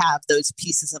do have those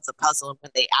pieces of the puzzle. And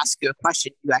when they ask you a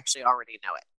question, you actually already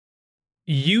know it.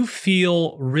 You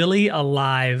feel really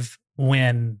alive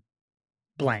when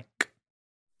blank.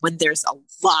 When there's a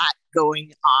lot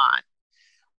going on.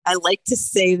 I like to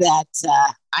say that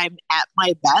I'm at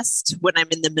my best when I'm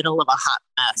in the middle of a hot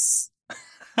mess.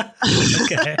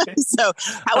 Okay. So,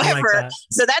 however,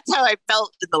 so that's how I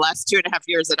felt in the last 2.5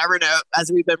 years at Evernote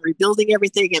as we've been rebuilding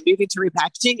everything and moving to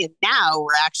repackaging. And now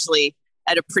we're actually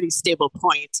at a pretty stable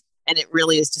point, and it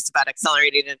really is just about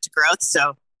accelerating into growth. So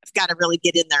I've got to really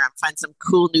get in there and find some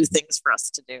cool new things for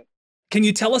us to do. Can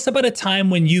you tell us about a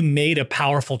time when you made a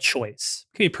powerful choice?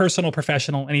 It could be personal,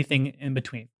 professional, anything in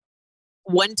between.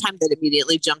 One time that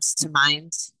immediately jumps to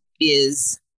mind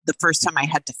is the first time I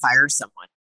had to fire someone.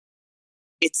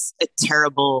 It's a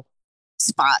terrible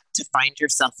spot to find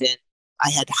yourself in. I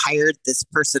had hired this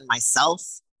person myself.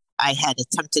 I had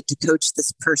attempted to coach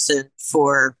this person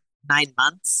for 9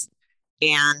 months,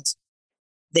 and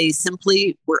they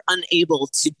simply were unable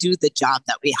to do the job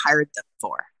that we hired them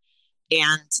for.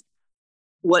 And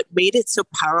what made it so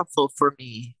powerful for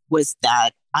me was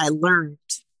that I learned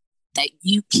that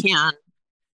you can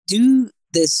do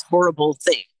this horrible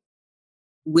thing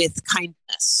with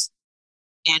kindness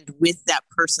and with that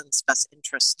person's best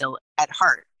interest still at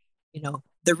heart. You know,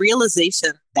 the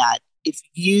realization that if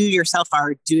you yourself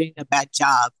are doing a bad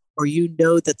job, or you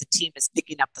know that the team is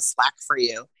picking up the slack for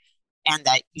you and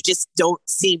that you just don't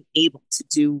seem able to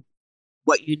do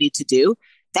what you need to do,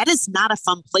 that is not a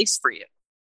fun place for you.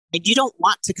 And you don't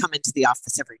want to come into the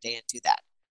office every day and do that.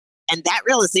 And that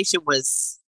realization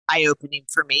was eye-opening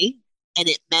for me. And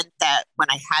it meant that when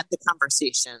I had the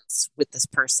conversations with this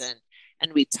person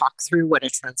and we talked through what a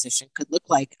transition could look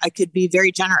like, I could be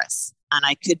very generous and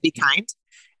I could be kind.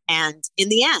 And in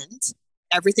the end,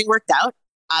 everything worked out.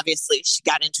 Obviously, she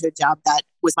got into a job that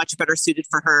was much better suited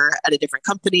for her at a different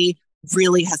company,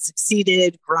 really has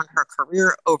succeeded, grown her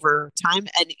career over time.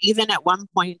 And even at one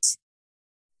point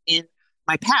in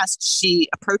my past, she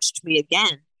approached me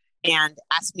again and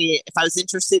asked me if I was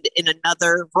interested in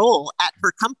another role at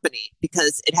her company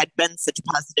because it had been such a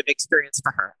positive experience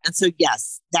for her. And so,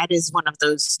 yes, that is one of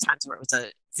those times where it was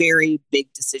a very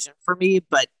big decision for me,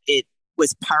 but it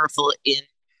was powerful in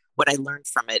what I learned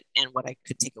from it and what I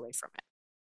could take away from it.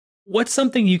 What's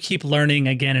something you keep learning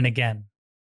again and again?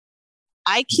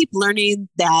 I keep learning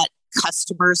that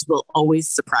customers will always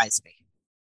surprise me.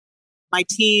 My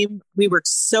team, we work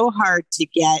so hard to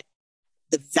get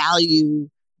the value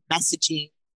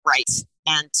messaging right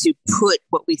and to put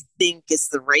what we think is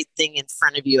the right thing in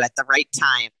front of you at the right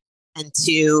time and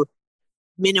to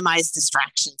minimize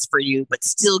distractions for you, but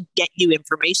still get you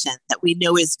information that we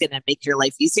know is going to make your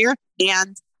life easier.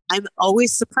 And I'm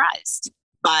always surprised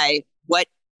by what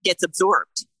gets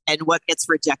absorbed and what gets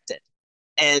rejected.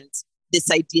 And this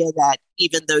idea that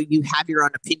even though you have your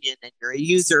own opinion and you're a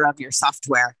user of your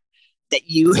software, that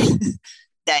you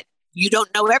that you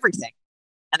don't know everything.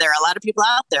 And there are a lot of people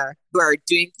out there who are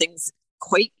doing things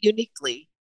quite uniquely.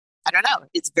 I don't know.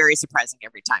 It's very surprising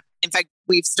every time. In fact,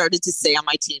 we've started to say on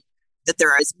my team that there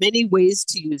are as many ways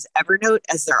to use Evernote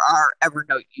as there are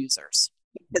Evernote users,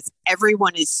 because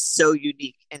everyone is so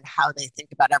unique in how they think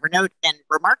about Evernote. And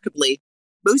remarkably,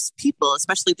 most people,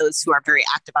 especially those who are very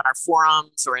active on our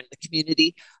forums or in the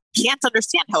community, can't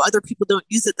understand how other people don't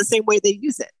use it the same way they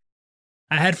use it.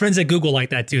 I had friends at Google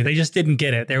like that too. They just didn't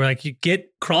get it. They were like,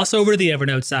 cross over to the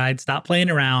Evernote side, stop playing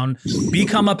around,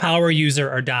 become a power user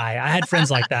or die. I had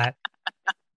friends like that.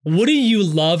 What do you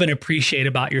love and appreciate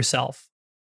about yourself?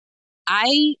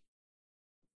 I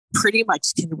pretty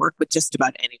much can work with just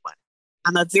about anyone.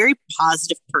 I'm a very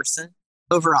positive person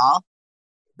overall,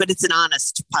 but it's an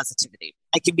honest positivity.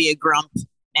 I can be a grump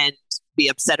and be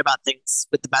upset about things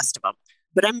with the best of them,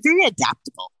 but I'm very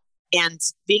adaptable. And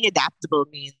being adaptable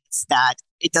means that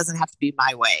it doesn't have to be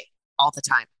my way all the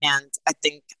time. And I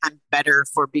think I'm better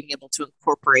for being able to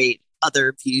incorporate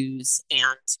other views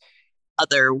and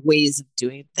other ways of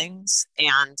doing things.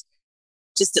 And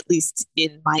just at least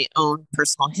in my own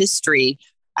personal history,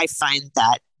 I find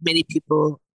that many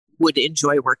people would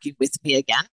enjoy working with me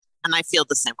again. And I feel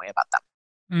the same way about them.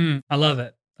 I love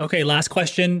it. Okay, last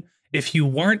question. If you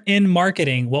weren't in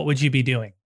marketing, what would you be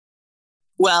doing?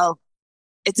 Well,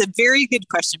 it's a very good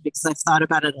question because I've thought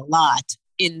about it a lot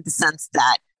in the sense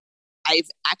that I've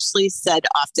actually said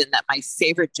often that my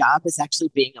favorite job is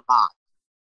actually being a mom.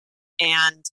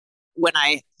 And when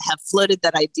I have floated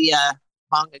that idea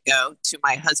long ago to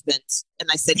my husband and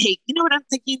I said, hey, you know what I'm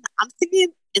thinking? I'm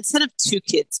thinking instead of 2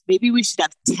 kids, maybe we should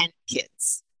have 10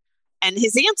 kids. And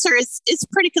his answer is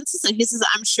pretty consistent. He says,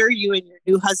 I'm sure you and your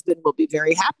new husband will be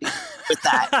very happy with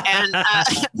that. And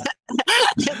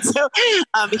so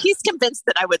he's convinced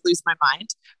that I would lose my mind.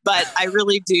 But I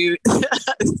really do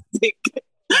think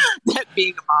that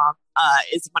being a mom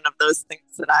is one of those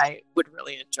things that I would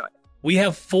really enjoy. We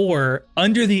have 4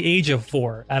 under the age of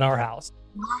 4 at our house.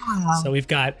 Wow. So we've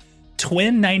got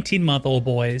twin 19-month-old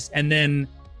boys, and then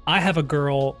I have a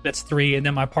girl that's 3, and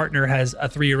then my partner has a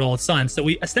 3-year-old son. So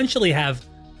we essentially have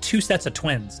 2 sets of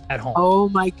twins at home. Oh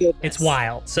my goodness. It's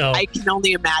wild. So I can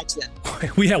only imagine.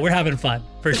 we're having fun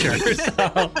for sure.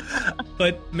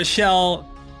 But Michelle,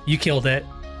 you killed it.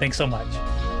 Thanks so much.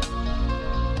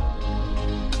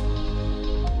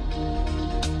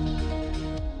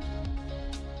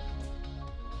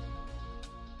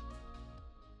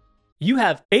 You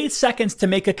have 8 seconds to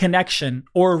make a connection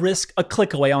or risk a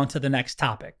click away onto the next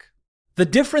topic. The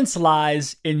difference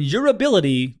lies in your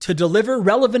ability to deliver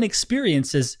relevant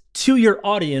experiences to your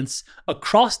audience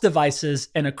across devices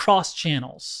and across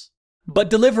channels.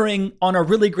 But delivering on a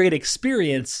really great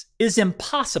experience is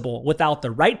impossible without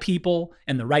the right people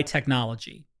and the right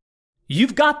technology.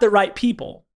 You've got the right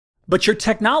people, but your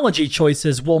technology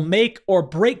choices will make or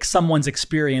break someone's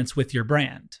experience with your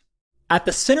brand. At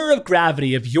the center of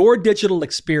gravity of your digital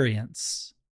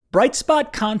experience,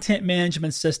 Brightspot Content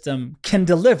Management System can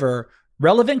deliver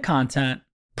relevant content,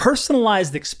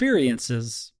 personalized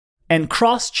experiences, and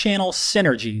cross-channel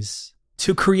synergies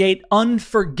to create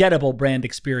unforgettable brand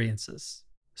experiences,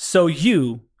 so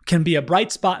you can be a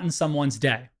bright spot in someone's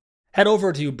day. Head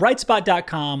over to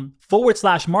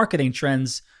brightspot.com/marketing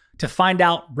trends to find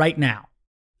out right now.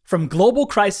 From global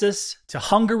crisis to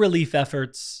hunger relief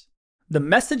efforts, the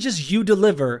messages you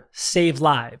deliver save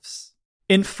lives,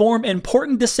 inform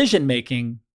important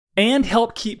decision-making, and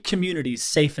help keep communities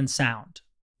safe and sound.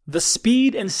 The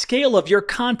speed and scale of your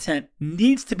content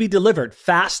needs to be delivered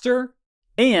faster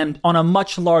and on a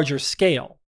much larger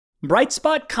scale.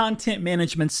 Brightspot Content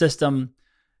Management System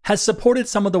has supported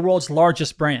some of the world's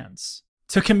largest brands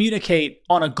to communicate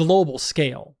on a global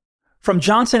scale. From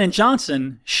Johnson &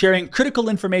 Johnson sharing critical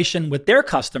information with their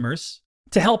customers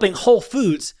to helping Whole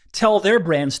Foods tell their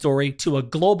brand story to a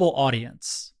global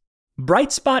audience.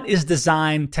 Brightspot is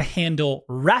designed to handle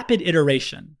rapid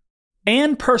iteration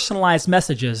and personalized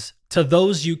messages to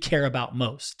those you care about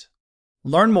most.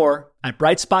 Learn more at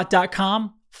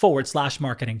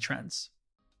brightspot.com/marketing trends.